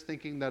languages,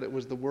 thinking that it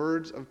was the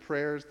words of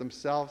prayers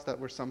themselves that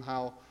were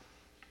somehow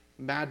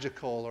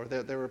magical, or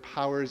that there were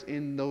powers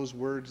in those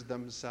words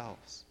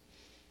themselves.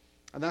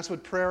 And that's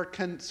what prayer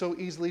can so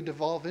easily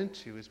devolve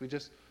into, is we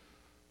just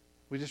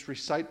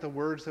recite the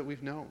words that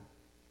we've known.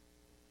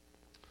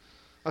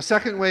 A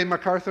second way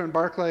MacArthur and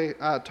Barclay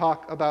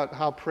talk about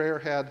how prayer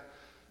had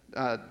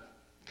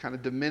kind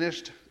of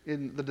diminished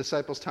in the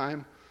disciples'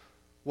 time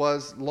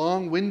was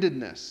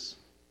long-windedness.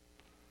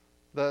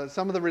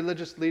 Some of the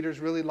religious leaders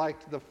really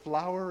liked the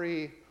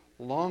flowery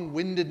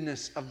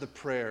long-windedness of the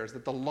prayers,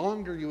 that the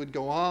longer you would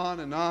go on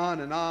and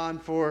on and on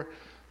for,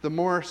 the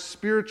more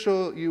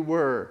spiritual you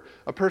were.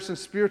 A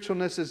person's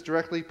spiritualness is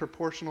directly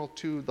proportional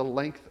to the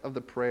length of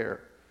the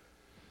prayer.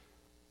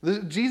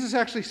 Jesus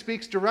actually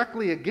speaks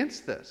directly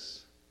against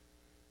this.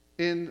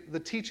 In the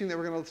teaching that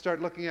we're going to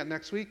start looking at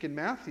next week in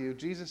Matthew,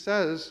 Jesus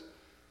says,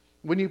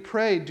 when you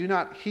pray, do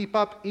not heap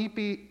up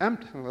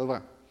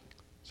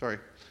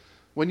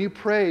When you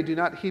pray, do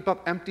not heap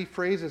up empty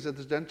phrases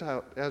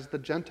as the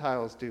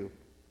Gentiles do,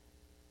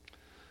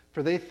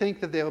 for they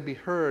think that they will be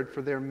heard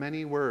for their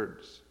many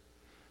words.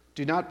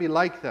 Do not be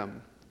like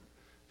them,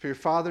 for your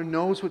Father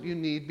knows what you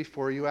need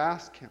before you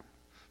ask Him.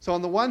 So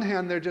on the one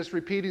hand, they're just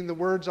repeating the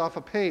words off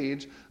a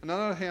page. On the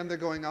other hand, they're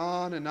going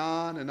on and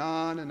on and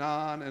on and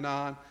on and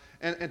on.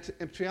 And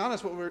to be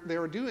honest, what they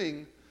were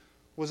doing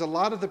was a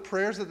lot of the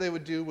prayers that they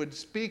would do would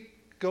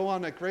go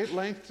on at great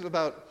length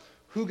about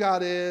who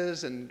God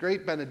is and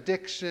great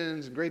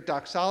benedictions and great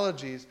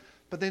doxologies,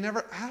 but they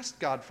never asked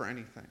God for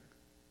anything.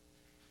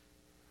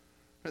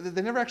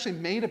 They never actually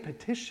made a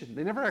petition.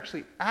 They never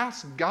actually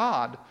asked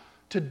God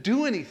to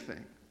do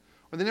anything.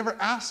 Or they never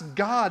asked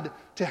God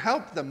to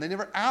help them. They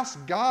never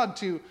asked God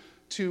to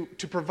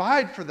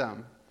provide for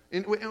them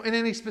in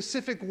any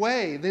specific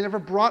way. They never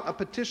brought a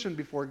petition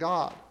before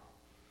God.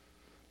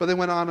 But they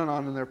went on and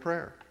on in their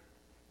prayer.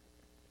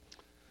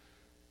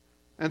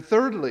 And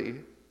thirdly,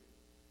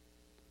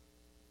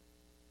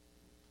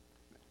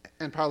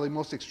 and probably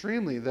most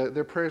extremely,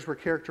 their prayers were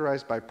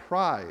characterized by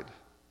pride.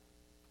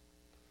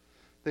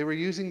 They were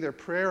using their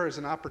prayer as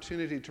an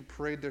opportunity to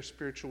parade their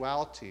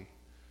spirituality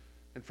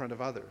in front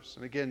of others.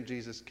 And again,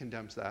 Jesus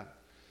condemns that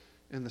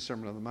in the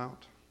Sermon on the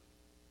Mount.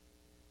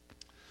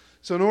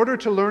 So in order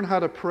to learn how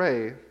to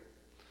pray,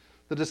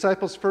 the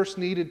disciples first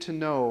needed to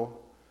know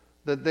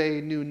that they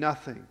knew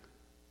nothing.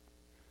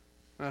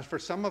 Now, for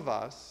some of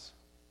us,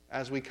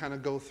 as we kind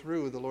of go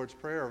through the Lord's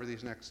Prayer over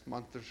these next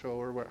month or so,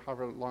 or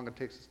however long it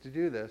takes us to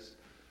do this,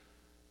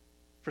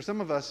 for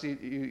some of us,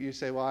 you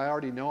say, well, I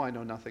already know I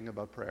know nothing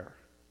about prayer.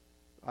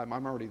 I'm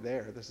already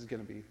there. This is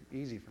going to be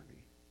easy for me.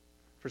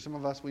 For some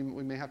of us, we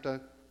may have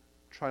to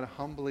try to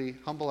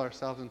humble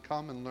ourselves and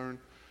come and learn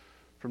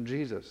from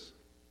Jesus.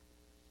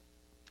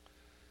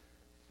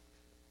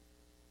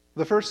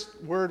 The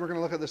first word, we're going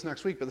to look at this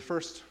next week, but the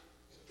first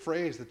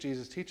phrase that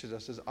Jesus teaches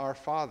us is our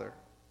Father,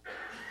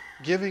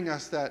 giving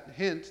us that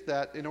hint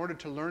that in order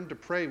to learn to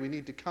pray, we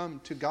need to come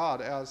to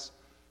God as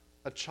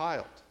a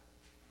child.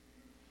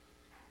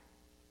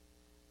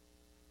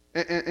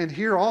 And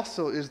here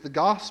also is the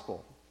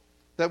gospel,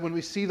 that when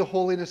we see the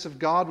holiness of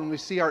God, when we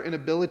see our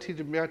inability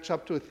to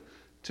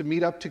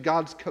meet up to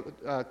God's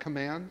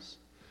commands,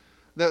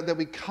 that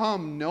we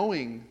come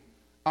knowing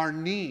our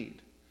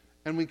need,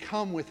 and we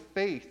come with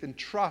faith and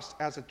trust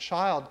as a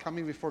child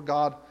coming before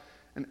God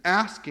and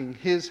asking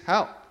His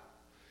help.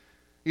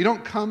 You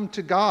don't come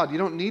to God. You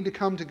don't need to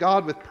come to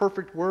God with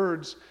perfect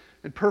words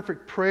and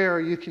perfect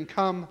prayer. You can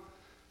come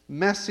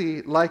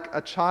messy like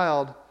a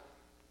child.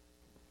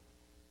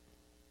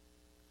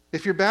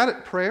 If you're bad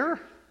at prayer,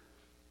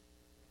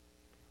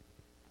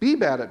 be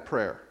bad at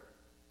prayer.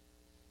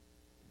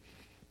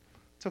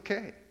 It's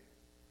okay.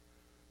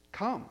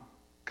 Come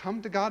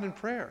to God in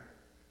prayer.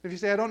 If you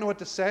say, I don't know what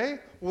to say,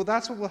 well,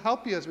 that's what will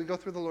help you as we go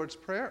through the Lord's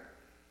Prayer.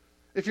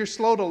 If you're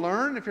slow to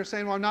learn, if you're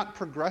saying, well, I'm not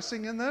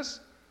progressing in this,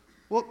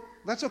 well,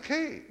 that's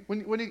okay.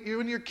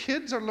 When your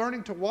kids are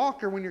learning to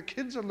walk or when your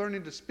kids are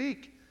learning to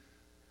speak,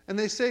 and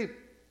they say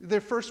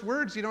their first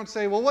words, you don't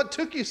say, well, what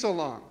took you so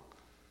long?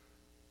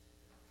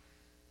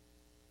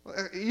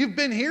 You've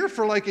been here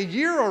for like a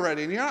year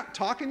already and you're not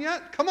talking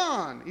yet? Come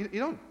on. You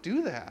don't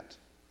do that.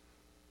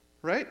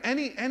 Right?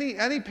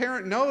 Any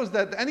parent knows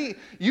that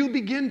you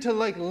begin to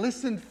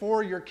listen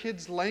for your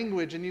kid's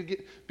language, and you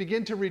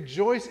begin to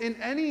rejoice in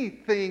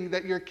anything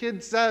that your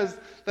kid says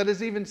that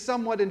is even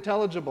somewhat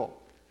intelligible.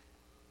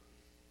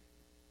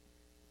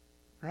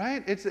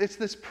 Right? It's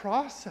this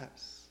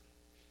process.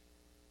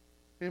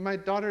 My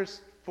daughter's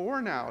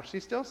 4 now.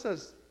 She still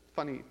says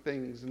funny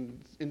things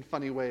in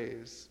funny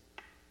ways.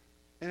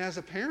 And as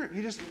a parent,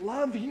 you just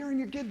love hearing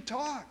your kid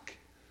talk.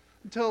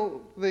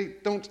 Until they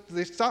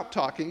stop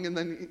talking, and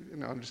then,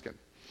 I'm just kidding.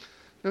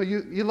 No,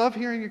 you love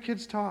hearing your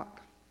kids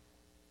talk.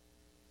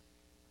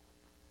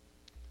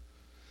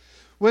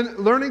 When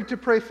learning to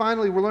pray,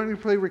 finally, we're learning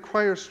to pray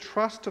requires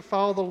trust to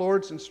follow the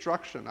Lord's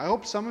instruction. I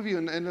hope some of you,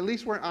 and at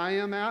least where I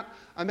am at,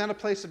 I'm at a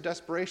place of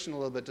desperation a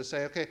little bit to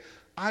say, okay,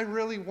 I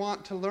really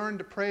want to learn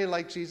to pray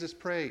like Jesus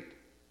prayed.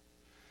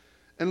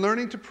 And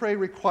learning to pray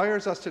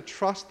requires us to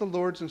trust the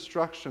Lord's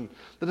instruction.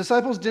 The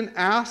disciples didn't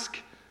ask.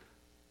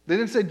 They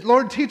didn't say,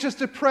 Lord, teach us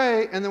to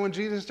pray. And then when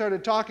Jesus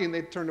started talking,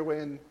 they turned away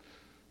and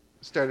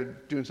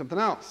started doing something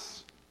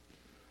else.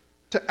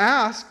 To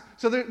ask,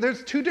 so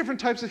there's 2 different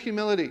types of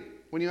humility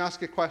when you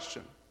ask a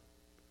question.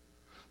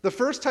 The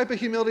first type of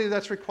humility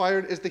that's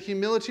required is the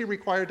humility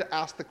required to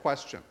ask the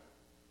question.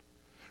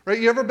 Right?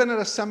 You ever been at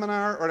a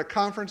seminar or at a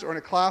conference or in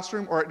a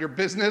classroom or at your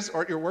business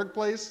or at your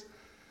workplace,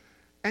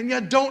 and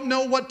you don't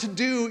know what to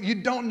do, you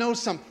don't know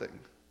something.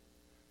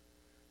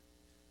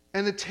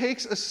 And it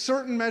takes a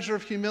certain measure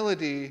of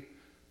humility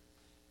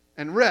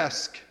and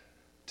risk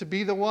to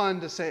be the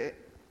one to say,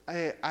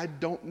 I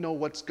don't know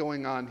what's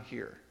going on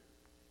here.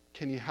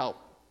 Can you help?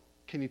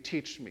 Can you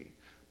teach me?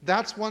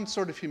 That's one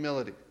sort of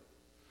humility.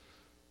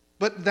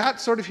 But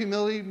that sort of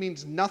humility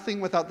means nothing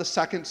without the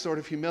second sort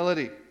of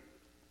humility.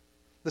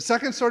 The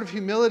second sort of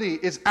humility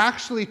is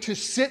actually to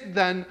sit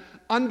then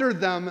under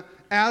them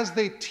as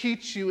they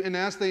teach you and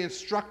as they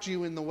instruct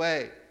you in the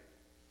way.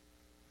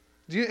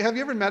 Have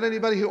you ever met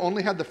anybody who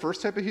only had the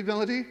first type of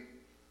humility?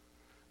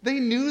 They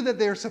knew that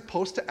they were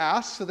supposed to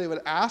ask, so they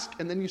would ask,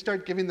 and then you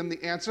start giving them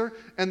the answer,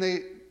 and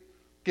they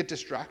get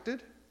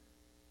distracted.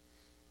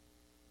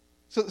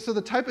 So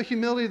the type of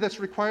humility that's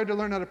required to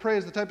learn how to pray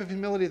is the type of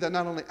humility that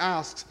not only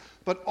asks,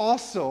 but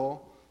also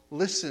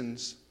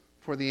listens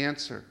for the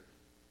answer.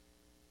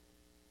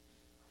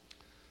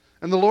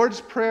 And the Lord's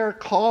Prayer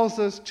calls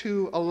us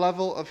to a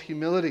level of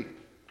humility.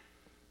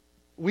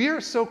 We are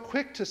so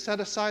quick to set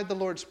aside the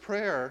Lord's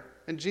Prayer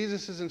and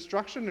Jesus'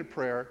 instruction in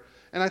prayer.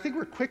 And I think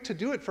we're quick to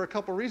do it for a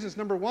couple reasons.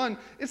 Number one,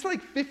 it's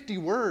like 50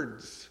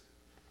 words.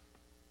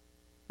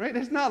 Right?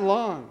 It's not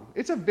long.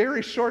 It's a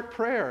very short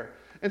prayer.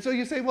 And so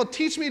you say, well,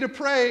 teach me to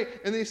pray.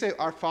 And then you say,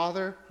 Our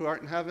Father, who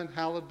art in heaven,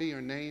 hallowed be your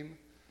name.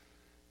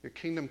 Your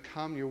kingdom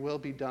come, your will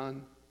be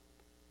done.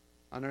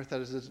 On earth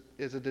as it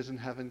is in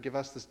heaven. Give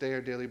us this day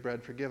our daily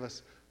bread. Forgive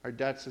us our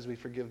debts as we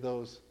forgive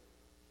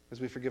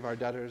our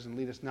debtors. And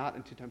lead us not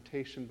into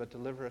temptation, but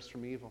deliver us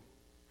from evil.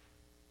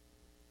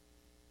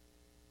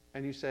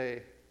 And you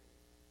say,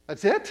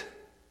 that's it?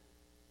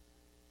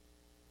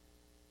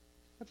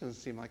 That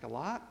doesn't seem like a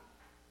lot.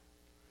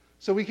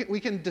 So we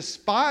can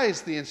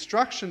despise the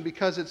instruction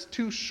because it's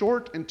too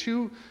short and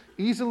too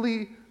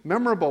easily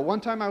memorable.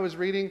 One time I was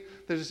reading,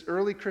 there's this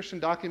early Christian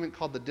document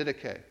called the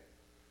Didache.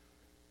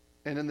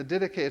 And in the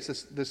Didache,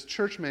 it's this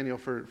church manual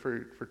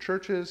for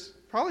churches,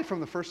 probably from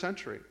the first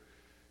century.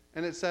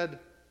 And it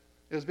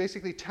was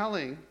basically tell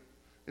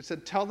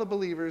the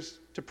believers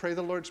to pray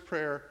the Lord's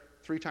Prayer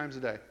 3 times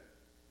a day.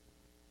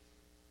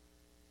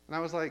 And I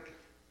was like,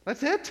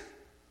 that's it?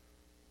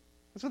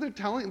 That's what they're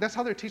telling. That's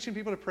how they're teaching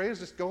people to pray, is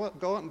just go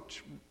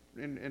out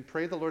and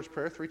pray the Lord's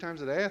Prayer 3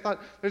 times a day. I thought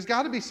there's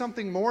got to be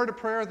something more to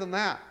prayer than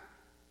that.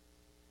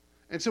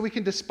 And so we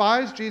can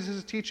despise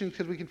Jesus' teaching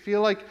because we can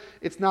feel like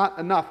it's not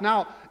enough.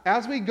 Now,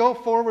 as we go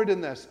forward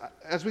in this,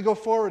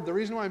 the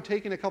reason why I'm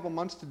taking a couple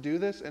months to do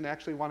this and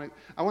actually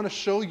I want to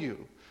show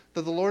you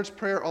that the Lord's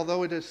Prayer,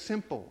 although it is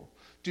simple,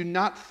 do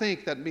not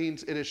think that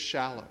means it is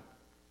shallow.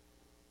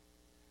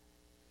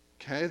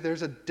 Okay?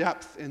 There's a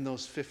depth in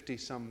those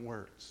 50-some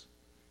words.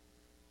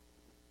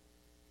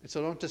 And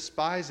so don't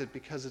despise it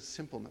because it's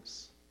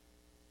simpleness.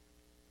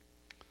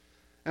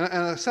 And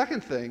a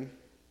second thing,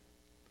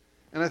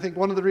 and I think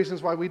one of the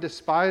reasons why we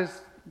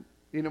despise,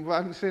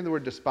 I'm saying the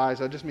word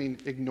despise, I just mean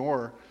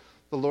ignore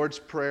the Lord's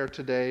Prayer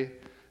today,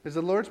 is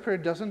the Lord's Prayer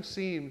doesn't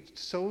seem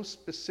so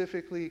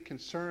specifically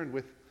concerned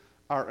with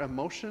our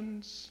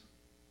emotions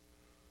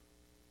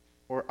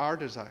or our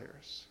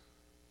desires,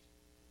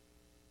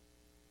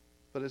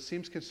 but it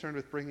seems concerned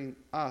with bringing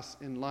us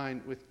in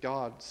line with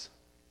God's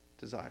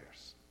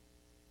desires.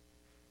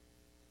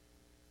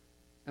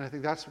 And I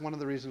think that's one of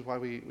the reasons why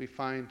we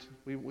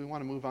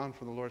want to move on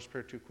from the Lord's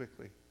Prayer too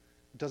quickly.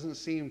 It doesn't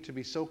seem to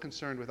be so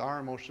concerned with our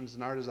emotions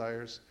and our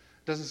desires.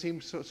 It doesn't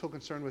seem so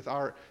concerned with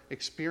our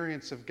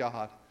experience of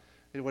God.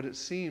 And what it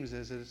seems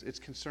is it's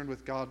concerned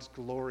with God's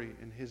glory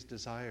and His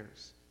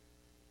desires.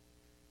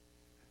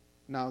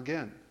 Now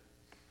again,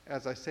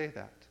 as I say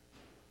that,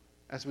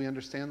 as we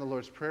understand the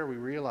Lord's Prayer, we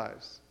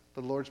realize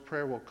the Lord's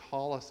Prayer will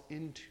call us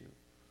into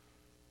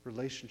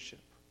relationship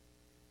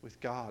with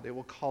God. It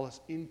will call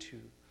us into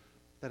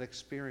that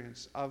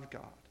experience of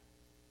God.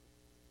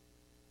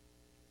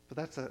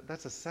 But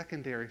that's a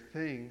secondary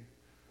thing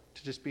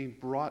to just being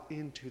brought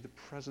into the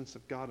presence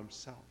of God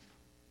Himself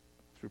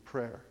through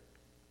prayer.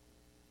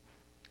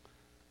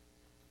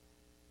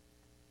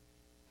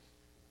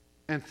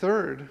 And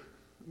third,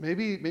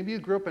 maybe you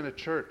grew up in a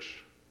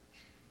church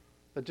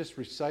that just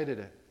recited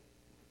it.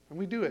 And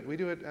we do it. We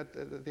do it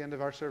at the end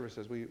of our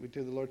services. We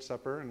do the Lord's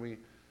Supper, and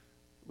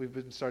we've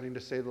been starting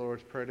to say the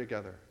Lord's Prayer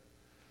together.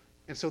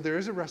 And so there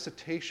is a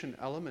recitation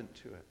element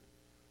to it.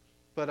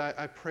 But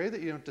I pray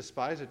that you don't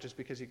despise it just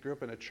because you grew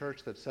up in a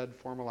church that said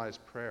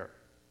formalized prayer,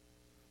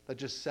 that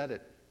just said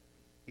it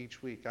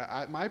each week.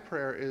 My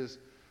prayer is,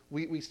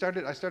 I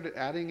started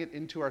adding it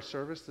into our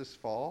service this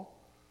fall,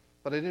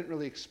 but I didn't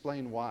really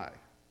explain why.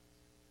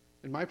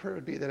 And my prayer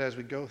would be that as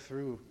we go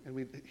through and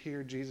we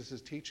hear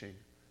Jesus' teaching,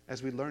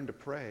 as we learn to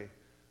pray,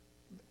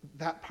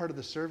 that part of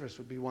the service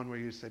would be one where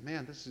you say,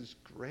 man, this is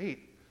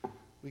great.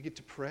 We get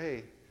to pray,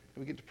 and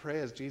we get to pray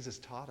as Jesus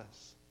taught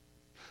us.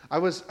 I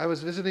was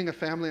visiting a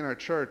family in our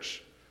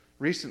church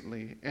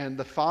recently, and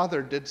the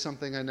father did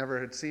something I never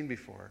had seen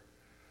before.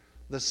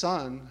 The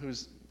son,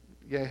 who's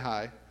yay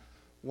high,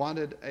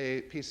 wanted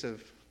a piece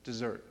of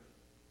dessert.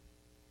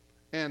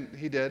 And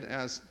he did,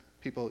 as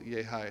people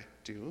yay high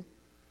do,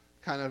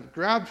 kind of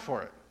grabbed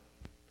for it.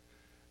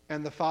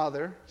 And the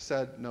father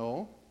said,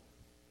 no,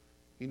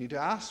 you need to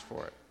ask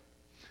for it.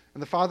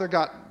 And the father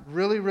got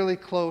really, really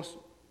close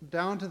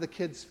down to the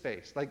kid's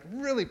face, like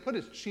really put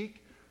his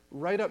cheek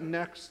right up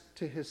next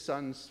to his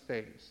son's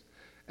face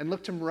and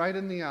looked him right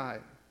in the eye.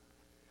 And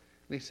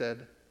he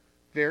said,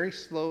 very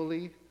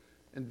slowly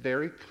and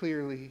very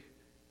clearly,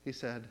 he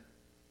said,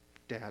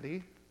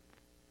 Daddy.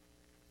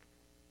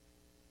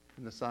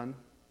 And the son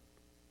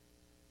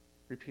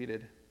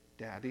repeated,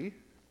 Daddy.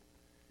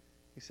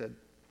 He said,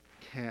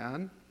 can.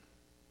 And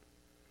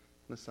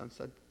the son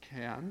said,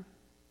 can.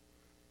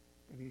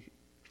 And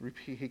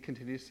he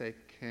continued to say,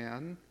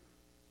 can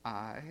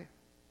I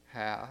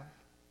have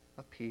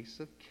a piece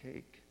of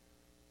cake,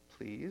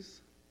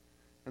 please?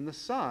 And the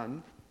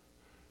son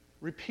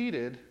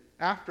repeated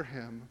after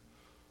him,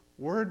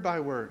 word by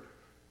word.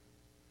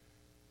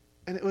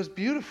 And it was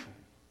beautiful.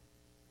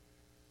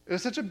 It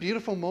was such a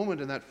beautiful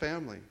moment in that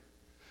family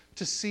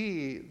to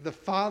see the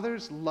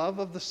father's love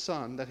of the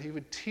son, that he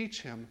would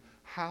teach him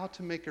how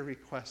to make a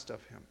request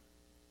of him.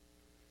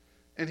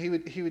 And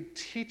he would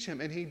teach him,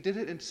 and he did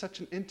it in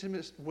such an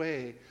intimate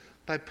way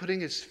by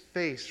putting his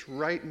face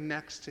right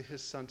next to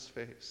his son's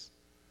face.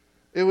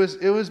 It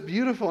was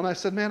beautiful, and I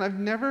said, man, I've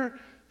never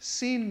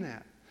seen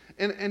that.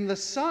 And the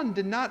son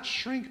did not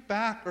shrink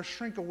back or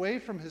shrink away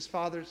from his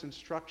father's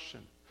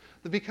instruction.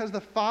 Because the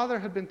father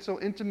had been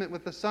so intimate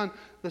with the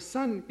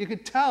son, you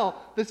could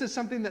tell this is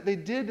something that they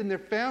did in their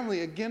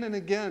family again and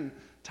again,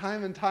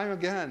 time and time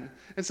again.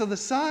 And so the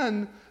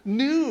son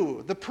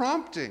knew the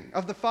prompting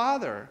of the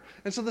father.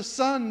 And so the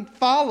son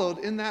followed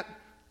in that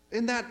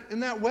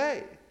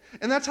way.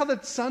 And that's how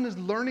that son is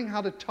learning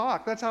how to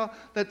talk. That's how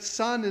that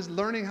son is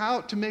learning how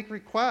to make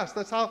requests.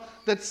 That's how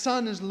that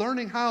son is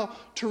learning how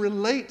to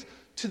relate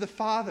to the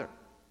Father.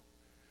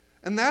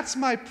 And that's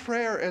my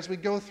prayer as we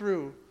go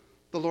through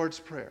the Lord's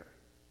Prayer,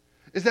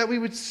 is that we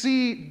would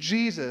see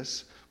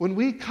Jesus when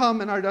we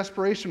come in our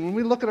desperation, when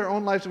we look at our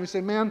own lives and we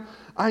say, man,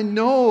 I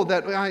know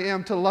that I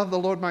am to love the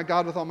Lord my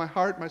God with all my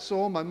heart, my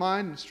soul, my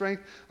mind, and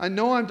strength. I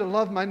know I'm to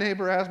love my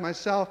neighbor as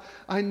myself.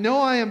 I know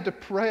I am to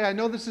pray. I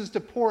know this is to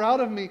pour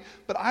out of me,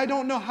 but I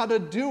don't know how to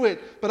do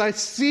it. But I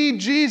see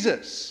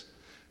Jesus.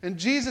 And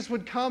Jesus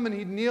would come and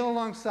he'd kneel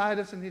alongside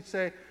us and he'd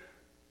say,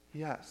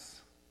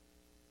 yes,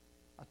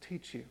 I'll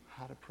teach you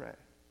how to pray. Our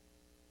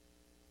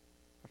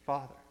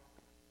Father,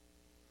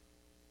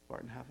 who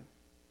art in heaven,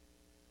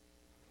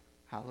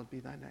 hallowed be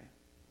thy name.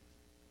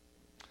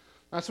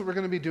 That's what we're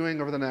going to be doing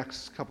over the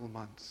next couple of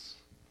months.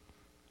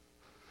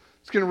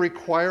 It's going to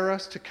require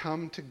us to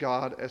come to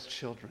God as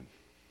children.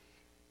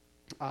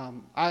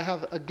 I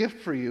have a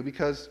gift for you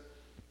because,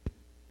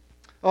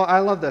 I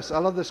love this. I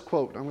love this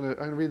quote. I'm going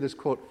to read this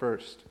quote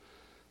first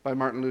by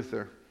Martin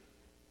Luther.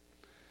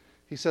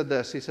 He said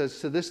this. He says,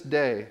 "To this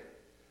day,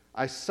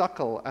 I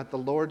suckle at the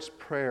Lord's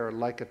Prayer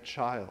like a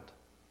child.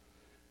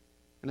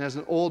 And as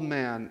an old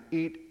man,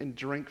 eat and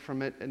drink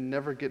from it and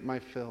never get my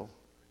fill.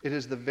 It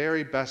is the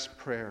very best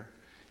prayer,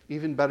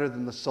 even better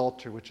than the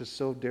Psalter, which is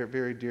so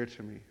very dear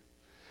to me.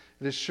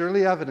 It is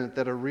surely evident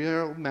that a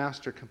real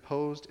master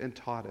composed and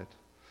taught it.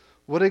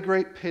 What a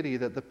great pity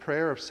that the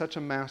prayer of such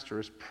a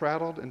master is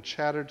prattled and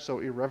chattered so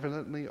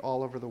irreverently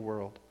all over the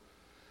world.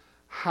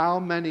 How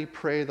many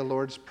pray the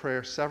Lord's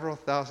Prayer several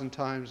thousand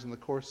times in the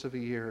course of a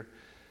year,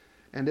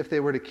 and if they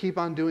were to keep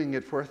on doing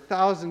it for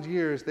 1,000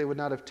 years, they would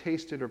not have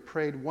tasted or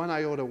prayed one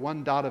iota,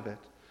 one dot of it.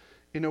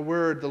 In a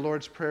word, the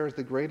Lord's Prayer is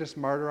the greatest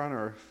martyr on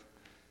earth,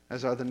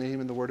 as are the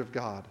name and the word of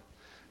God.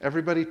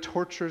 Everybody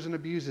tortures and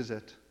abuses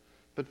it,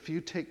 but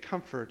few take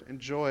comfort and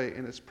joy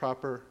in its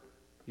proper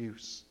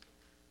use."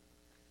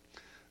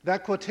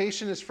 That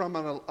quotation is from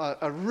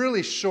a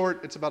really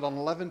short, it's about an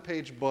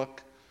 11-page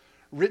book,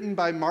 written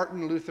by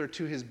Martin Luther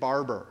to his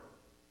barber.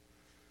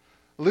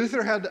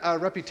 Luther had a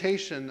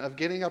reputation of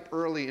getting up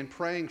early and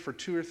praying for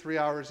 2 or 3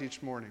 hours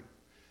each morning.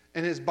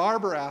 And his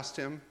barber asked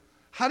him,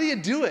 "How do you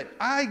do it?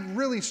 I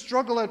really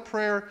struggle at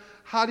prayer.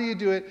 How do you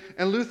do it?"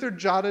 And Luther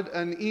jotted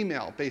an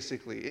email,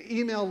 basically, an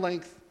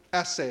email-length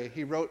essay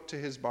he wrote to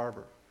his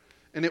barber.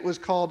 And it was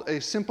called A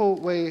Simple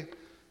Way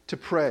to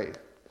Pray.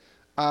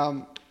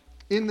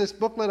 In this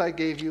booklet I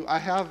gave you,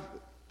 I've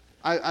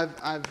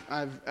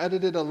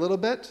edited a little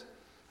bit,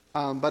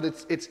 but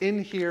it's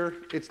in here.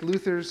 It's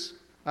Luther's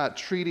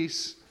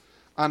treatise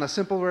on a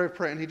simple way of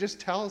prayer, and he just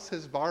tells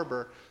his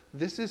barber,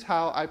 this is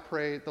how I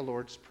pray the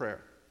Lord's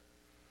Prayer.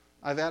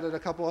 I've added a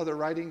couple other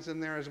writings in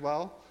there as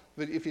well,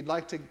 but if you'd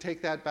like to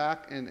take that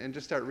back and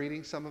just start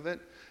reading some of it.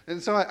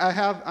 And so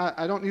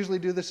I don't usually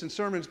do this in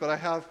sermons, but I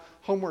have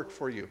homework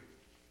for you.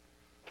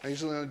 I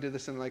usually only do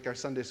this in like our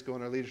Sunday school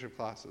and our leadership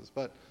classes,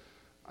 but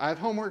I have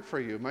homework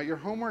for you. Your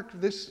homework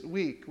this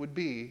week would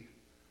be,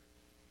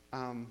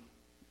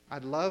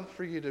 I'd love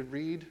for you to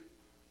read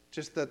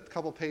just the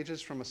couple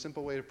pages from A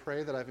Simple Way to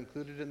Pray that I've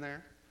included in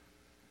there.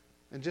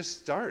 And just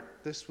start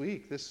this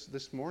week,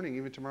 this morning,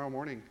 even tomorrow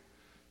morning.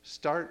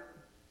 Start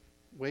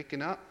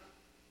waking up,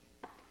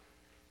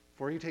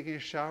 before you taking a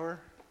shower,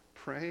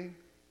 praying.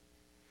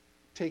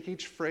 Take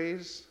each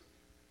phrase,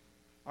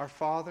 our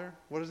Father.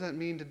 What does that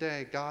mean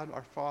today? God,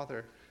 our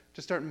Father.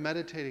 Just start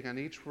meditating on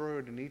each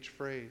word and each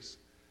phrase.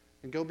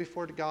 And go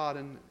before God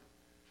and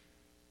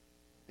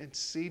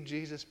see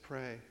Jesus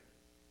pray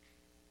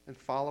and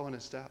follow in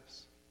his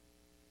steps.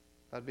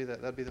 That'd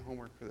be the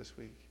homework for this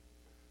week.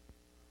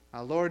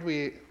 Lord,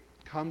 we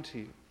come to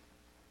you.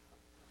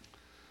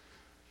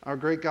 Our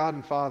great God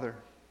and Father,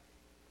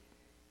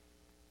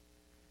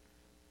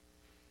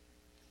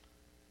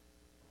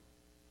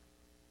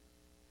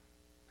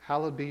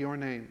 hallowed be your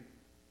name.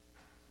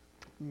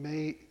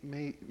 May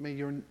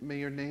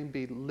your name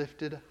be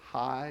lifted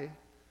high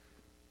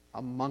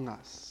among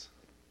us,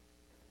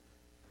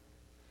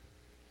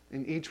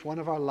 in each one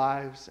of our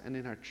lives and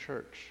in our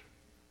church.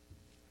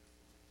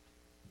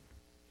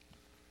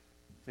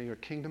 May your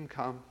kingdom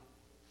come.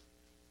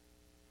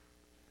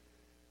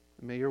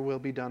 May your will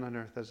be done on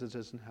earth as it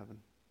is in heaven.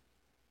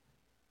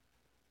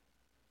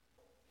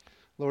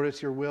 Lord,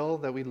 it's your will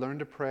that we learn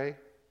to pray.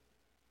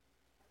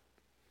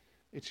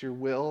 It's your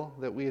will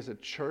that we as a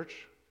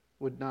church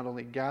would not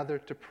only gather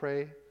to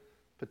pray,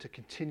 but to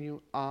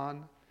continue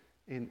on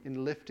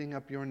in lifting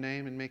up your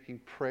name and making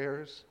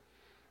prayers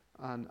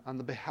on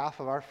the behalf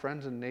of our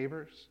friends and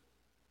neighbors.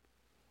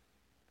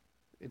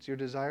 It's your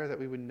desire that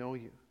we would know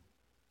you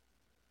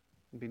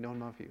and be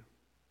known of you.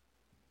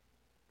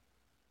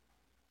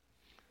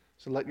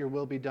 So let your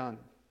will be done.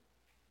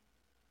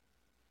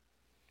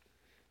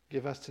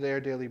 Give us today our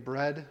daily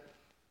bread.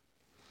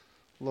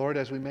 Lord,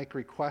 as we make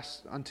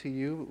requests unto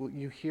you, will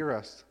you hear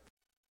us?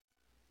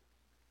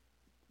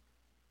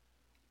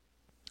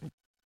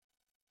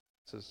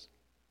 As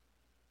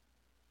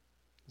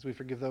we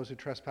forgive those who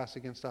trespass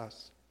against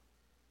us.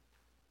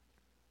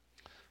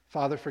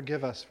 Father,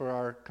 forgive us for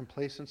our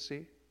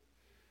complacency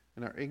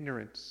and our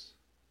ignorance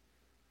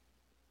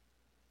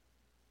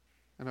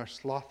and our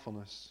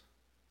slothfulness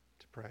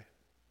to pray.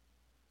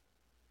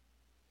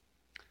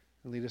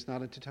 And lead us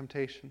not into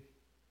temptation,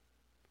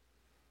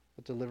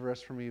 but deliver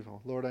us from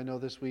evil. Lord, I know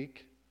this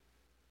week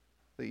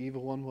the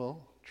evil one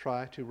will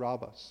try to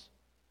rob us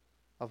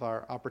of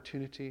our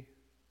opportunity,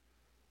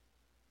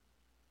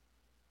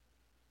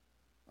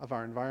 of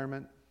our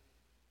environment,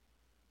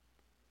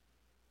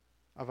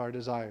 of our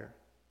desire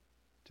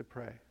to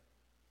pray,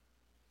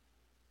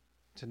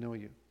 to know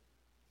you.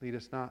 Lead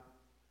us not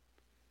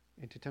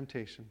into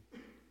temptation,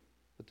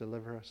 but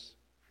deliver us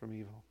from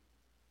evil.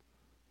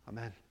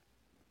 Amen.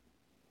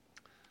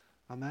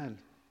 Amen.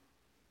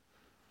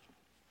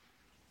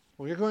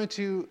 We're going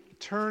to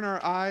turn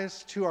our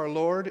eyes to our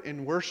Lord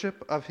in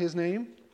worship of his name.